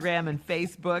Instagram and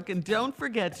Facebook. And don't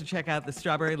forget to check out the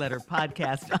Strawberry Letter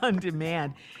podcast on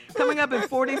demand. Coming up in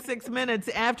 46 minutes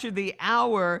after the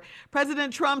hour,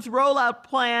 President Trump's rollout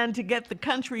plan to get the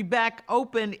country back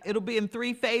open. It'll be in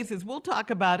 3 phases. We'll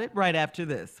talk about it right after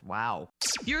this. Wow.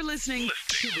 You're listening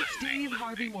to the Steve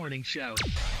Harvey Morning Show.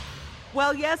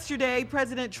 Well, yesterday,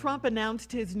 President Trump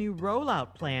announced his new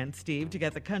rollout plan, Steve, to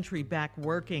get the country back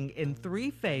working in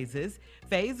 3 phases.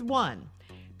 Phase 1,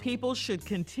 people should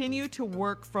continue to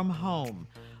work from home.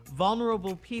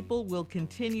 Vulnerable people will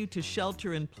continue to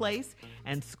shelter in place,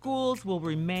 and schools will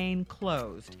remain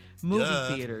closed.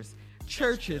 Movie theaters,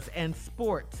 churches, and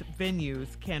sports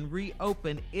venues can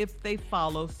reopen if they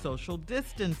follow social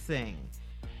distancing.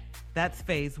 That's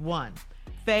phase 1.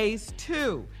 Phase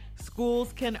 2,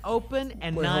 schools can open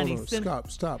and Wait, hold on. non-essential.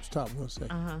 Stop 1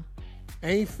 second.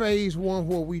 Ain't phase 1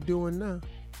 what we doing now?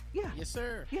 Yeah. Yes,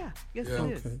 sir. Yeah. Yes, Yeah.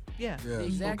 it is. Okay. Yeah. Yeah.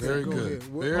 Exactly. Very Go good.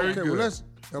 ahead. Well, Very okay, good.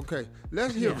 well,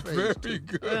 let's hear phase 2. Very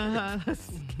good. Let's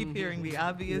keep hearing the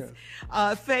obvious.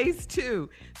 Phase 2,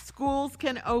 schools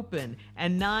can open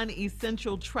and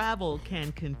non-essential travel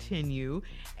can continue.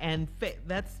 And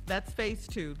that's phase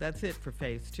 2. That's it for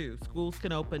phase 2. Schools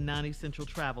can open, non-essential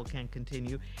travel can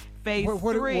continue. Phase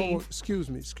 3. Excuse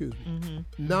me.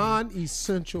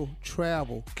 Non-essential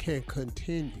travel can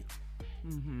continue.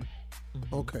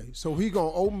 Okay, so he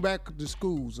gonna open back the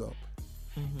schools up.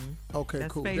 Okay,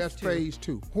 That's cool. phase That's 2. phase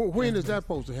 2. When is that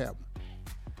supposed to happen?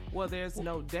 Well, there's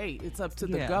no date. It's up to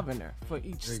the Yeah. governor for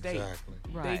each state. Exactly.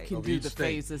 Right. They can Of do each the state.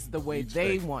 phases the way Each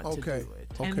they state. want to Okay. do it.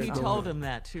 And Okay, he go told ahead. him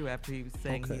that too after he was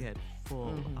saying he Okay. had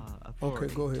full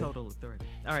authority, go ahead. total authority.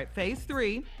 All right, phase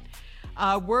 3.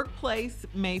 Workplace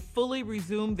may fully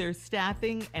resume their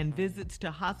staffing and visits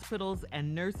to hospitals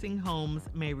and nursing homes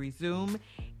may resume.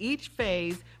 Each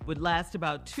phase would last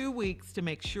about 2 weeks to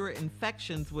make sure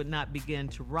infections would not begin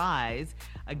to rise.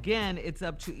 Again, it's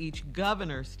up to each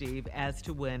governor, Steve, as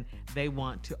to when they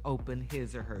want to open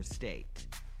his or her state.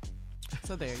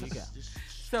 So there you go.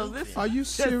 So this Are you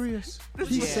serious?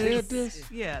 He said this?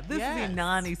 Yeah, this is Yes. the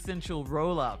non-essential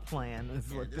rollout plan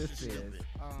is what this is.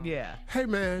 Yeah. Hey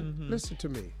man, listen to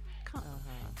me. Come on.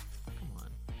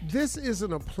 This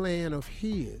isn't a plan of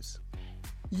his.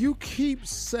 You keep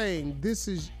saying this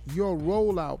is your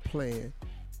rollout plan,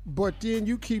 but then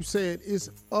you keep saying it's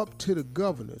up to the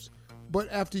governors. But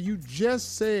after you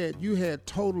just said you had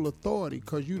total authority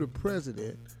because you're the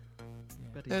president,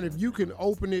 and if you can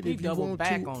open it if you want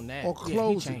back to on that. or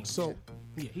close it. So,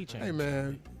 he changed. hey,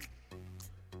 man.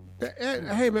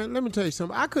 Hey, man, let me tell you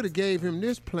something. I could have gave him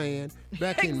this plan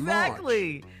back in March.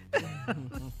 Exactly.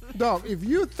 Dog, if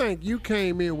you think you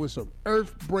came in with some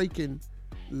earth-breaking,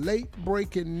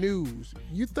 late-breaking news,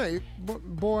 you think,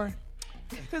 boy.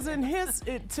 Because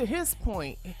to his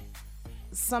point,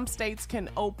 some states can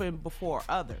open before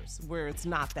others where it's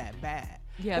not that bad.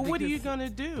 Yeah, but what are you going to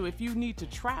do if you need to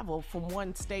travel from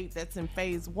one state that's in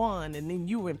phase 1 and then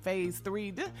you in phase 3?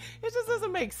 It just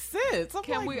doesn't make sense. I'm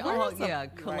Can like, we where's all, a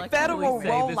collectively federal say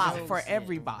rollout this for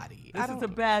everybody? This is a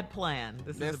bad plan.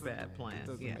 This is a bad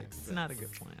plan. Yeah, it's not a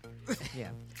good plan. Yeah.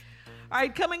 All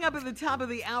right, coming up at the top of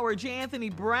the hour, J. Anthony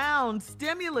Brown's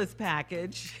stimulus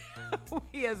package.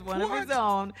 He has one of his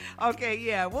own. Okay,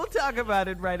 yeah, we'll talk about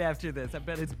it right after this. I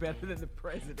bet it's better than the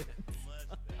president's.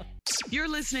 You're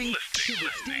listening to the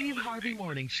Steve Harvey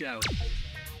Morning Show.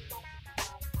 All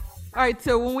right,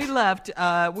 so when we left,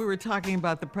 we were talking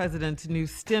about the president's new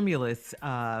stimulus,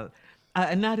 not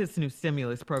his new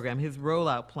stimulus program, his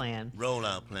rollout plan.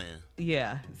 Rollout plan.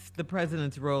 Yeah, it's the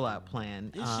president's rollout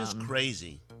plan. It's just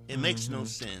crazy. It makes no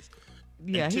sense.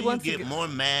 Yeah, Until he wants you to get more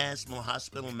masks, more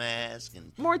hospital masks,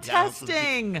 and more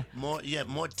testing. More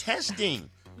testing.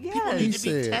 Yes. People need to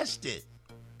be said- tested.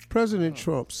 President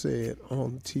Trump said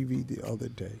on TV the other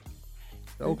day,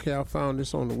 okay, I found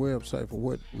this on the website for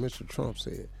what Mr. Trump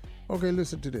said. Okay,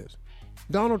 listen to this.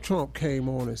 Donald Trump came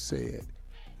on and said,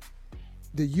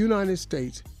 the United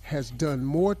States has done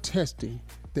more testing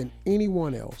than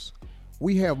anyone else.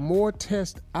 We have more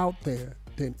tests out there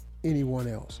than anyone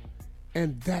else.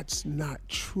 And that's not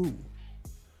true.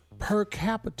 Per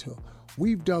capita,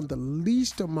 we've done the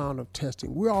least amount of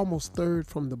testing. We're almost third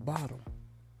from the bottom.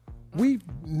 We've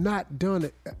not done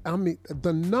it. I mean,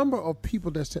 the number of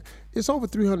people it's over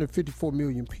 354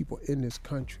 million people in this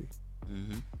country.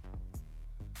 Mm-hmm.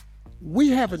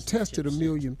 We haven't tested 1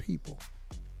 million people.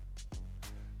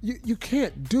 You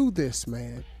can't do this,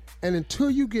 man. And until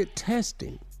you get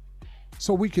testing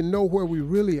so we can know where we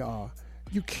really are,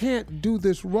 you can't do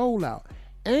this rollout.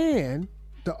 And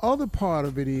the other part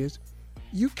of it is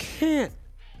you can't,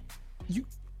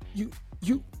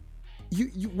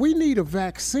 we need a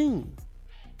vaccine.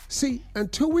 See,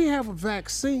 until we have a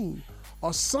vaccine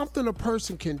or something a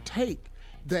person can take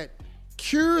that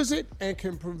cures it and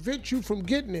can prevent you from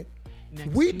getting it,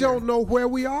 we don't know where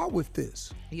we are with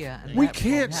this. Yeah, and we that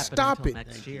can't won't happen stop until it.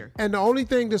 next year. And the only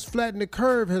thing that's flattened the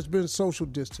curve has been social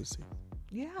distancing.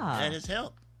 Yeah. That has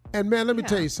helped. And man, let me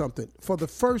tell you something. For the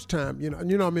first time, you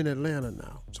know, I'm in Atlanta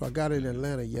now. So I got in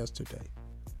Atlanta yesterday.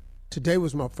 Today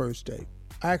was my first day.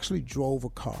 I actually drove a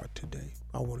car today.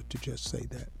 I wanted to just say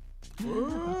that.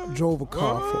 Drove a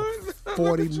car for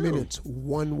 40 minutes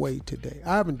one way today.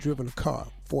 I haven't driven a car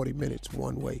 40 minutes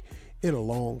one way in a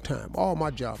long time. All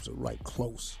my jobs are right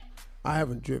close. I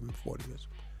haven't driven 40 minutes.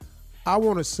 I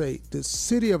want to say the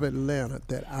city of Atlanta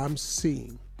that I'm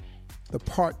seeing, the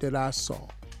part that I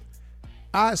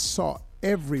saw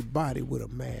everybody with a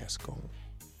mask on.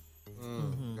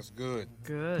 That's good.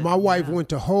 Good. My wife went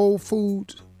to Whole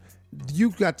Foods.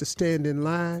 You got to stand in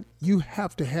line. You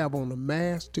have to have on a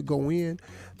mask to go in.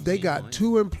 They got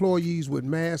 2 employees with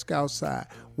masks outside.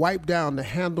 Wipe down the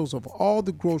handles of all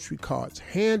the grocery carts,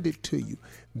 hand it to you.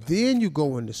 Then you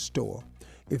go in the store.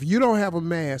 If you don't have a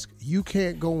mask, you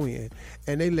can't go in.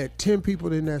 And they let 10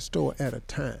 people in that store at a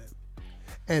time.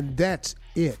 And that's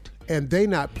it. And they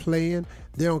not playing.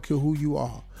 They don't care who you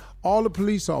are. All the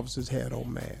police officers had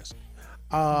on masks.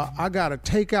 I got a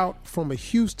takeout from a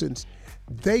Houston's.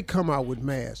 They come out with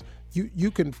masks. You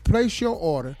can place your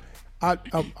order. I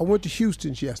went to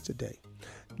Houston's yesterday.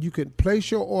 You can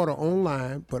place your order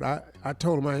online, but I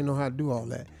told him I didn't know how to do all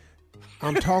that.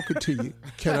 I'm talking to you.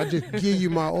 Can I just give you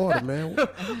my order, man?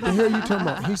 What the hell you talking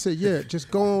about? He said, yeah,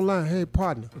 just go online. Hey,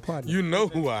 partner. You know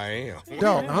who I am.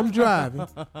 Dog, I'm driving,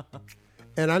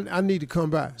 and I need to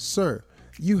come by. Sir,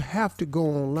 you have to go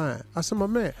online. I said, my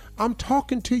man, I'm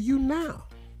talking to you now,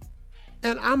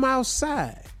 and I'm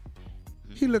outside.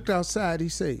 He looked outside. He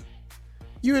said,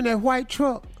 you in that white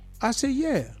truck? I said,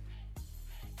 yeah.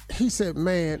 He said,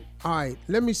 man, all right,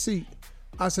 let me see.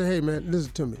 I said, hey, man,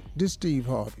 listen to me. This Steve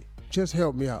Harvey. Just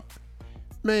help me out.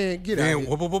 Man, get out of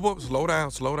here. Whoop. Slow down.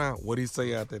 What'd he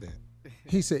say after that?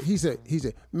 He said,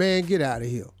 man, get out of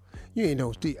here. You ain't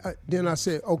no Steve. Then I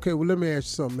said, okay, well, let me ask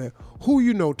you something, man. Who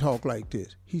you know talk like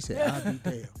this? He said, I'll be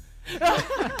damned.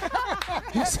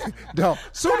 He said, dog,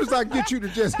 soon as I get you to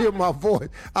just hear my voice,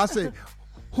 I say,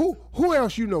 who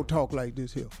else you know talk like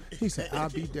this here? He said, I'll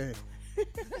be damned.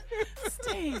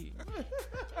 Steve.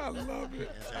 I love it.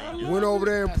 Went over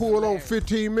there and pulled on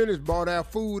 15 minutes, bought our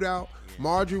food out.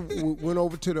 Marjorie went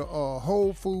over to the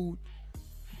Whole Food,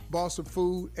 bought some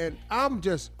food, and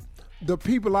the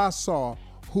people I saw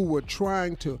who were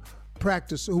trying to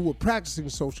who were practicing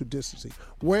social distancing,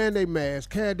 wearing their masks,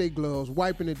 carrying their gloves,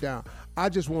 wiping it down. I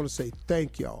just want to say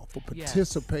thank y'all for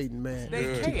participating, man,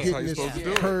 to getting this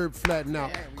curve flattened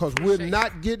out, because we're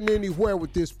not getting anywhere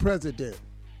with this president.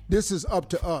 This is up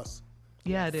to us.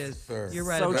 Yeah, it is. You're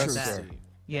right So about true. that.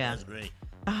 Yeah. That's great.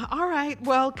 All right.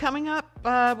 Well, coming up,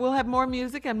 we'll have more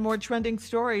music and more trending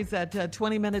stories at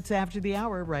 20 minutes after the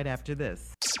hour, right after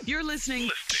this. You're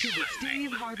listening to the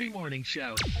Steve Harvey Morning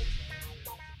Show.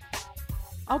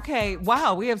 Okay,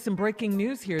 wow, we have some breaking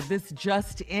news here. This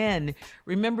just in.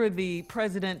 Remember the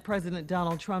President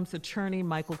Donald Trump's attorney,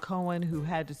 Michael Cohen, who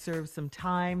had to serve some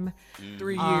time?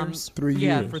 3 years. 3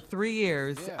 years. Yeah, for 3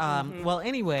 years. Well,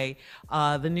 anyway,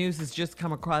 the news has just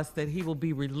come across that he will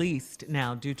be released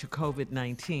now due to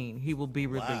COVID-19. He will be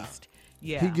released.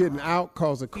 Yeah. He getting out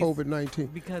because of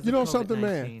COVID-19. Because you of know something, COVID-19.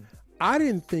 man? I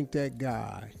didn't think that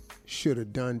guy should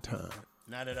have done time.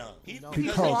 Not at all. He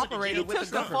Because- cooperated with took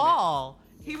the the government. fall.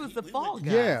 He was the fall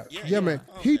guy. Yeah, man.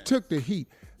 He took the heat.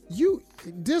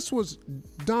 This was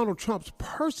Donald Trump's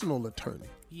personal attorney.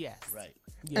 Yes. Right.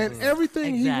 And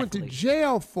everything he went to Exactly.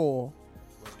 jail for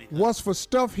was for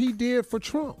stuff he did for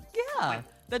Trump. Yeah,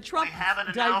 that Trump We have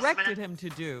an directed announcement. him to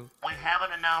do. We have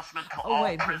an announcement to Oh, all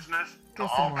wait, prisoners. To here's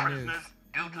some all more news. prisoners,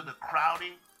 due to the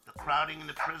crowding in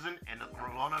the prison and the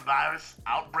coronavirus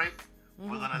outbreak,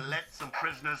 we're gonna let some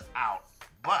prisoners out.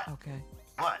 But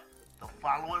the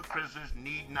following prisoners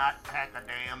need not pack a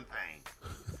damn thing: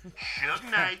 Suge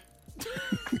Knight,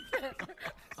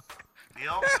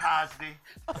 Bill Cosby,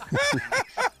 and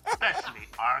especially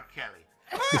R. Kelly.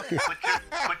 Put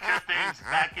your things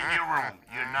back in your room.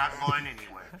 You're not going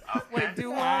anywhere. Okay? Wait,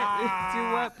 do what?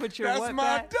 Do what? Put your what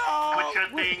back? Put your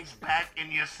things back in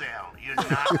your cell. You're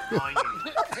not going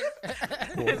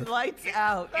anywhere. His lights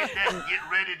out. Get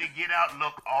ready to get out and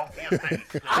look off your face.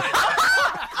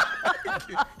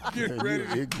 Get ready.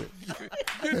 You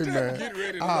ignorant. Hey,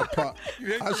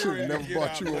 man, I should have never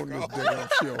brought you on this damn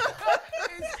show.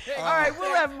 All right,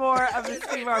 we'll have more of the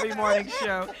Steve Harvey Morning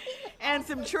Show and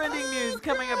some trending news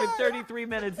coming up in 33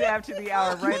 minutes after the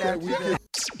hour, right after this.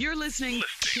 You're listening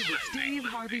to the Steve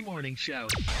Harvey Morning Show.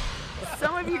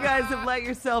 Some of you guys have let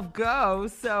yourself go,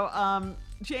 so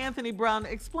J. Anthony Brown,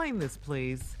 explain this,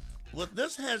 please. Well,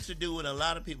 this has to do with a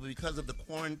lot of people because of the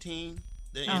quarantine.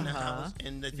 They're in the house,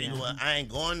 and they think, well, I ain't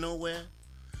going nowhere.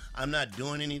 I'm not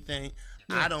doing anything.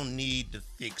 I don't need to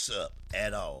fix up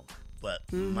at all. But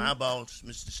my boss,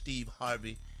 Mr. Steve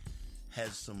Harvey,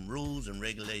 has some rules and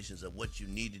regulations of what you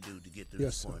need to do to get through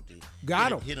this quarantine.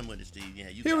 Got him. Hit him with it, Steve. Yeah,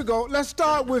 Here we go. Let's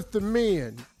start with the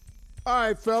men. All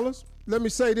right, fellas, let me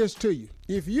say this to you.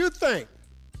 If you think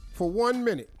for 1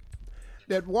 minute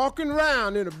that walking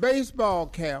around in a baseball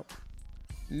cap,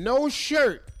 no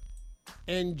shirt,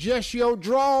 and just your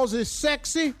drawers is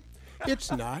sexy,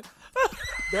 it's not.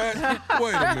 Wait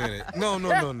a minute. No.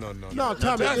 No,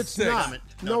 Tommy, That's it's sexy. not.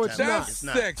 No, it's That's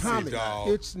not. sexy, Tommy, dog.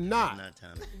 it's not.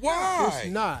 Why?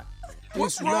 It's not.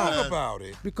 What's It's wrong not. about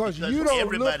it? Because you don't look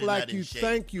everybody's like not in you shape.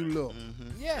 think you look.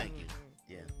 Yeah.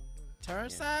 Yeah. Turn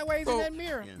sideways in that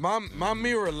mirror. My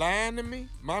mirror lying to me?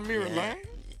 My mirror lying?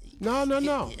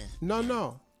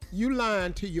 No. You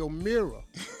lying to your mirror.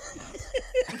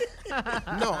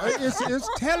 No, it's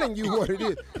telling you what it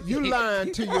is. You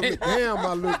lying to your mirror. Damn,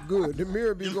 I look good. The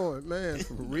mirror be going, man,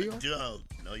 for real?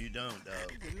 No, you don't,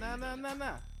 dog.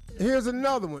 No. Here's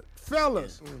another one.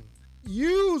 Fellas,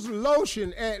 use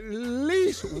lotion at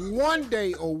least 1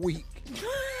 day a week.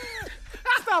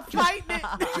 Stop fighting it.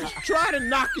 Just try to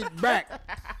knock it back.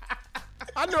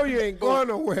 I know you ain't going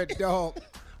nowhere, dog,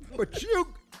 but you...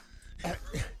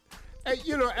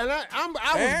 You know, and I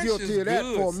was guilty of that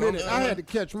for a minute. I had to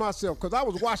catch myself because I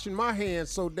was washing my hands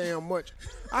so damn much.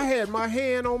 I had my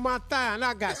hand on my thigh and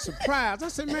I got surprised. I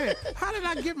said, man, how did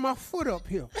I get my foot up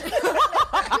here?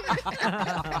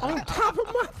 On top of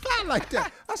my thigh like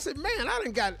that. I said, man, I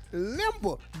done got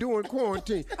limber during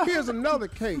quarantine. Here's another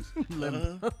case.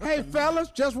 Hey, fellas,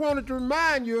 just wanted to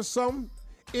remind you of something.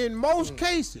 In most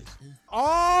cases,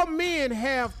 all men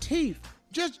have teeth.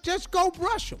 Just go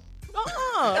brush them.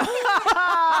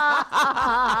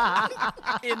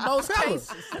 In most Fellas,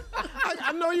 cases.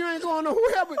 I know you ain't going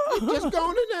nowhere, but just go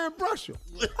in there and brush them.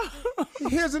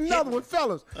 Here's another one,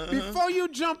 fellas. Before you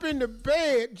jump into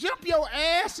bed, jump your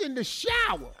ass in the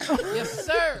shower. Yes,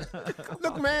 sir.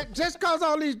 Look, man, just because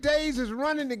all these days is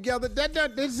running together,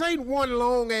 this ain't one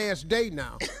long-ass day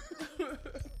now.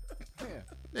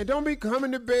 And don't be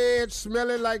coming to bed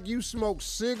smelling like you smoke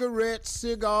cigarettes,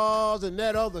 cigars, and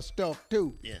that other stuff,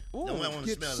 too. Yeah. Don't want to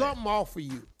Get smell something off of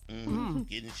you. that.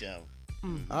 Get in the shower.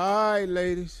 All right,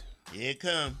 ladies. Here it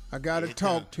come. I got to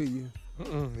talk to you.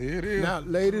 Here it is. Now,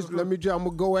 ladies, I'm going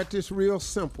to go at this real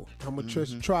simple. I'm going to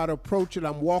just try to approach it.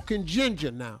 I'm walking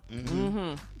ginger now.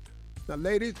 Now,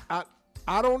 ladies,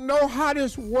 I don't know how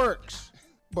this works,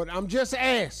 but I'm just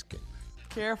asking.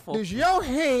 Careful. Does your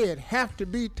head have to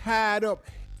be tied up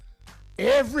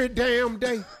every damn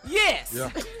day? Yes. Yeah.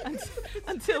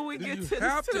 Until we get to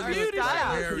have the to look beauty like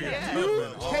shop. Harriet Yeah.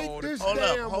 Tubman all Take the this time.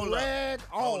 damn rag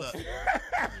off.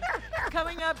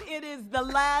 Coming up, it is the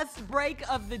last break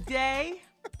of the day.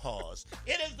 Pause.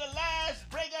 It is the last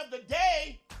break of the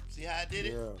day. See how I did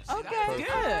it? Okay,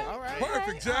 good. All right.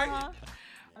 Perfect, Jay.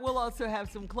 We'll also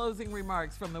have some closing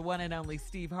remarks from the one and only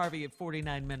Steve Harvey at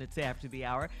 49 minutes after the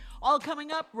hour. All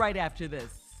coming up right after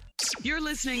this. You're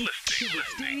listening to the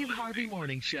Steve Harvey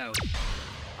Morning Show.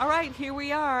 All right, here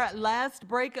we are. Last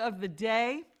break of the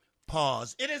day.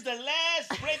 Pause. It is the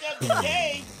last break of the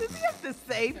day. Does he have to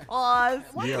say pause?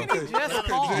 Why Yeah. can't he just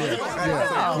pause?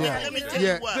 Let me tell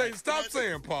you what. Jay, stop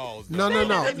saying pause. No.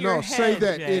 in your Say head,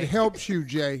 that. Jay. It helps you,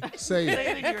 Jay. Say Say it.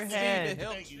 it in your head.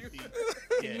 Thank you, Steve.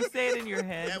 Can you say it in your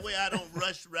head? That way I don't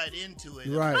rush right into it.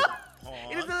 Right.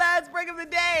 It is the last break of the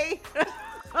day.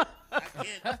 I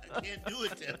can't do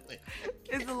it that way.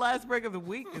 It's the last break of the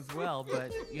week as well,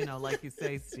 but, like you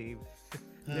say, Steve,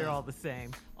 they're all the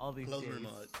same. All these Close days.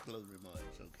 remarks.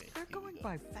 Okay. They're going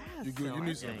by fast. You good? though, You I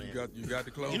need think. some. You got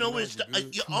the close. You know remarks.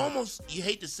 what? You almost, you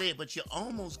hate to say it, but you're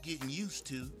almost getting used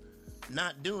to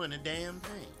not doing a damn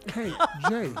thing. Hey,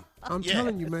 Jay, I'm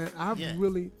telling you, man, I've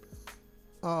really,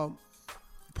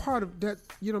 part of that,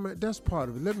 man, that's part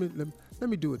of it. Let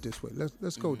me do it this way.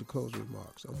 Let's go with the closing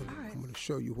remarks. I'm gonna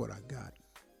show you what I got.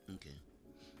 Okay.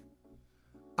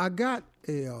 I got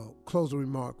a closing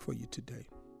remark for you today.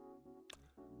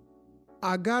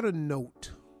 I got a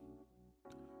note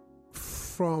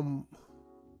from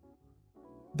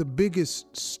the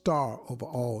biggest star of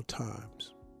all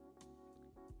times.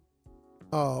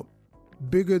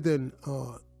 Bigger than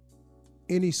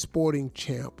any sporting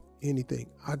champ, anything.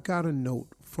 I got a note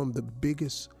from the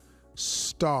biggest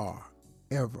star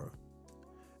ever.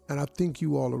 And I think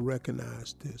you all will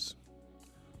recognize this.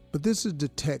 But this is the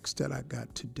text that I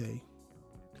got today.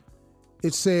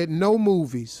 It said, no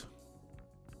movies,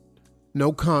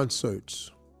 no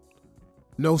concerts,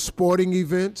 no sporting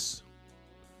events,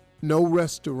 no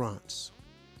restaurants,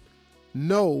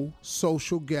 no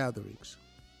social gatherings,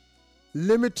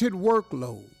 limited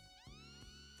workload.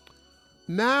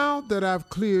 Now that I've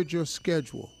cleared your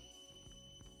schedule,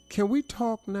 can we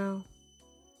talk now?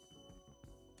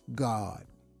 God.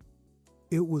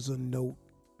 It was a note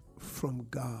from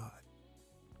God.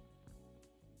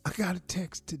 I got a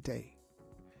text today.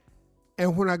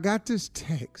 And when I got this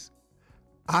text,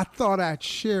 I thought I'd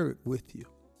share it with you.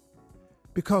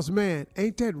 Because, man,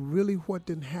 ain't that really what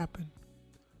didn't happen?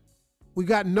 We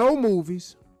got no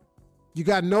movies. You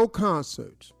got no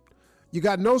concerts. You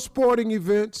got no sporting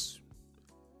events.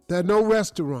 There are no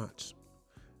restaurants.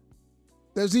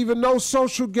 There's even no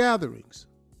social gatherings.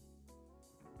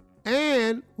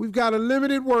 And we've got a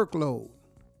limited workload.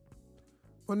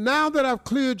 Well, now that I've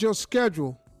cleared your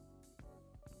schedule,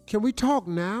 can we talk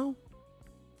now?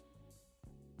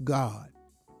 God.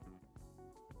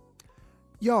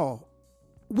 Y'all,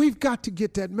 we've got to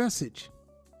get that message.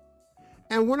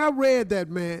 And when I read that,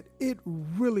 man, it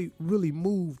really, really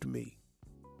moved me.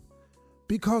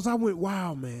 Because I went,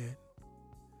 wow, man,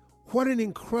 what an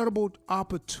incredible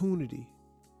opportunity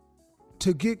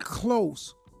to get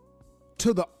close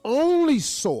to the only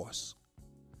source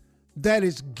that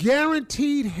is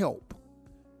guaranteed help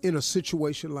in a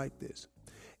situation like this.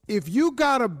 If you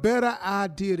got a better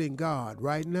idea than God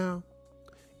right now,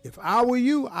 if I were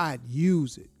you, I'd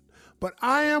use it. But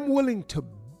I am willing to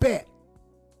bet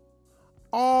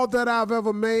all that I've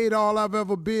ever made, all I've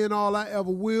ever been, all I ever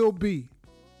will be,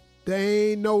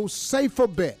 there ain't no safer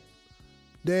bet.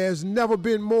 There's never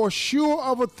been more sure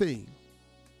of a thing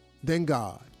than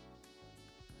God.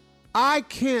 I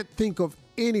can't think of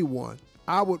anyone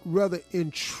I would rather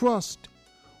entrust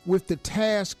with the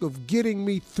task of getting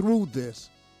me through this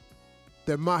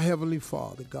than my Heavenly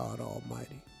Father, God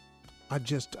Almighty.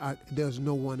 There's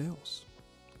no one else.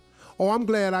 Oh, I'm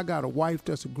glad I got a wife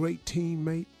that's a great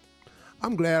teammate.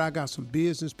 I'm glad I got some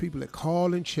business people that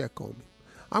call and check on me.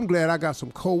 I'm glad I got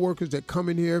some coworkers that come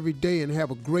in here every day and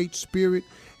have a great spirit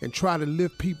and try to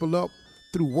lift people up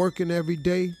through working every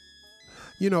day.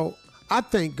 You know, I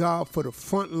thank God for the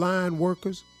frontline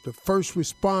workers, the first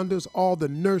responders, all the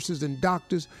nurses and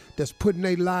doctors that's putting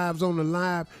their lives on the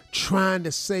line, trying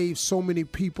to save so many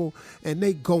people, and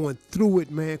they going through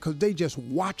it, man, because they just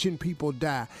watching people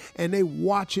die, and they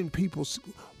watching people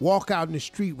walk out in the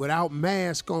street without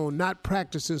mask on, not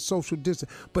practicing social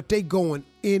distance, but they going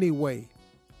anyway.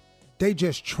 They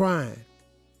just trying.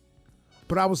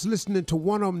 But I was listening to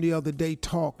one of them the other day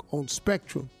talk on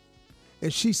Spectrum,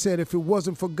 and she said if it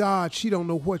wasn't for God, she don't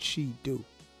know what she'd do.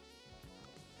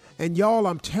 And y'all,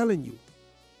 I'm telling you,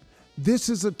 this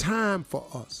is a time for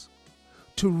us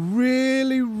to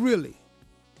really, really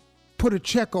put a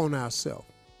check on ourselves.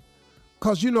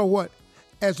 Because you know what?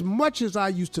 As much as I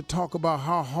used to talk about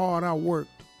how hard I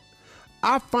worked,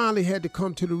 I finally had to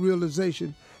come to the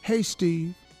realization, hey,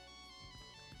 Steve,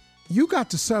 you got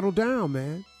to settle down,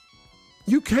 man.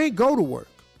 You can't go to work.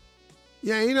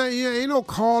 Ain't no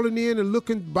calling in and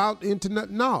looking about internet.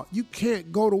 No, you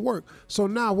can't go to work. So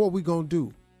now what we going to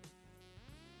do?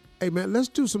 Hey, man, let's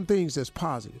do some things that's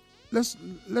positive.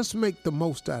 Let's make the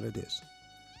most out of this.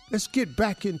 Let's get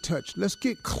back in touch. Let's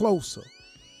get closer.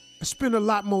 Let's spend a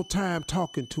lot more time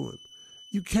talking to him.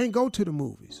 You can't go to the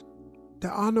movies.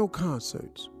 There are no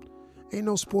concerts. Ain't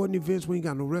no sporting events. We ain't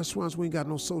got no restaurants. We ain't got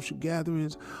no social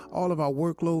gatherings. All of our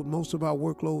workload, most of our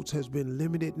workloads has been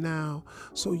limited now.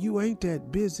 So you ain't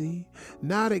that busy.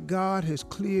 Now that God has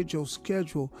cleared your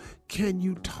schedule, can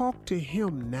you talk to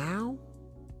him now?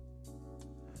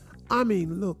 I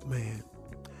mean, look, man,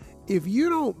 if you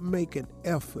don't make an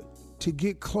effort to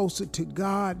get closer to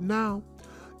God now,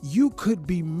 you could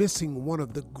be missing one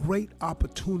of the great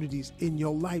opportunities in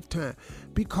your lifetime.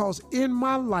 Because in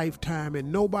my lifetime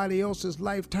and nobody else's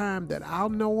lifetime that I'll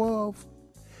know of,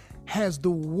 has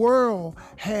the world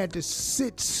had to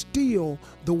sit still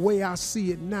the way I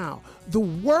see it now. The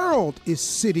world is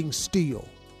sitting still.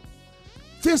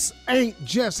 This ain't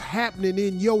just happening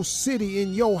in your city,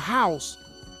 in your house.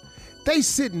 They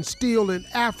sitting still in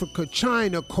Africa,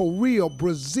 China, Korea,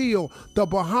 Brazil, the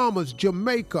Bahamas,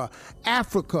 Jamaica,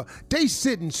 Africa. They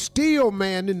sitting still,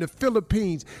 man, in the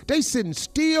Philippines. They sitting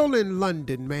still in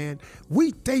London, man.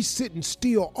 They sitting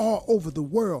still all over the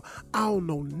world. I don't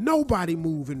know nobody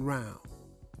moving around.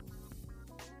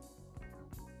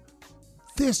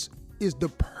 This is the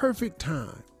perfect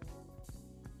time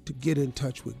to get in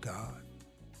touch with God.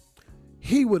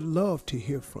 He would love to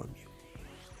hear from you.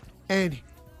 And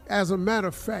as a matter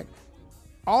of fact,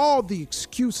 all the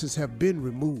excuses have been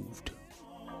removed.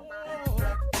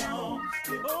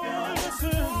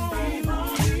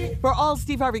 For all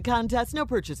Steve Harvey contests, no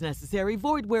purchase necessary,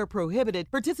 void where prohibited.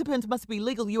 Participants must be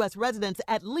legal U.S. residents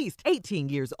at least 18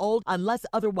 years old unless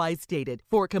otherwise stated.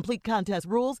 For complete contest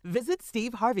rules, visit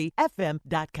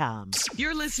SteveHarveyFM.com.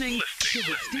 You're listening to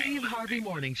the Steve Harvey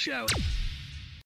Morning Show.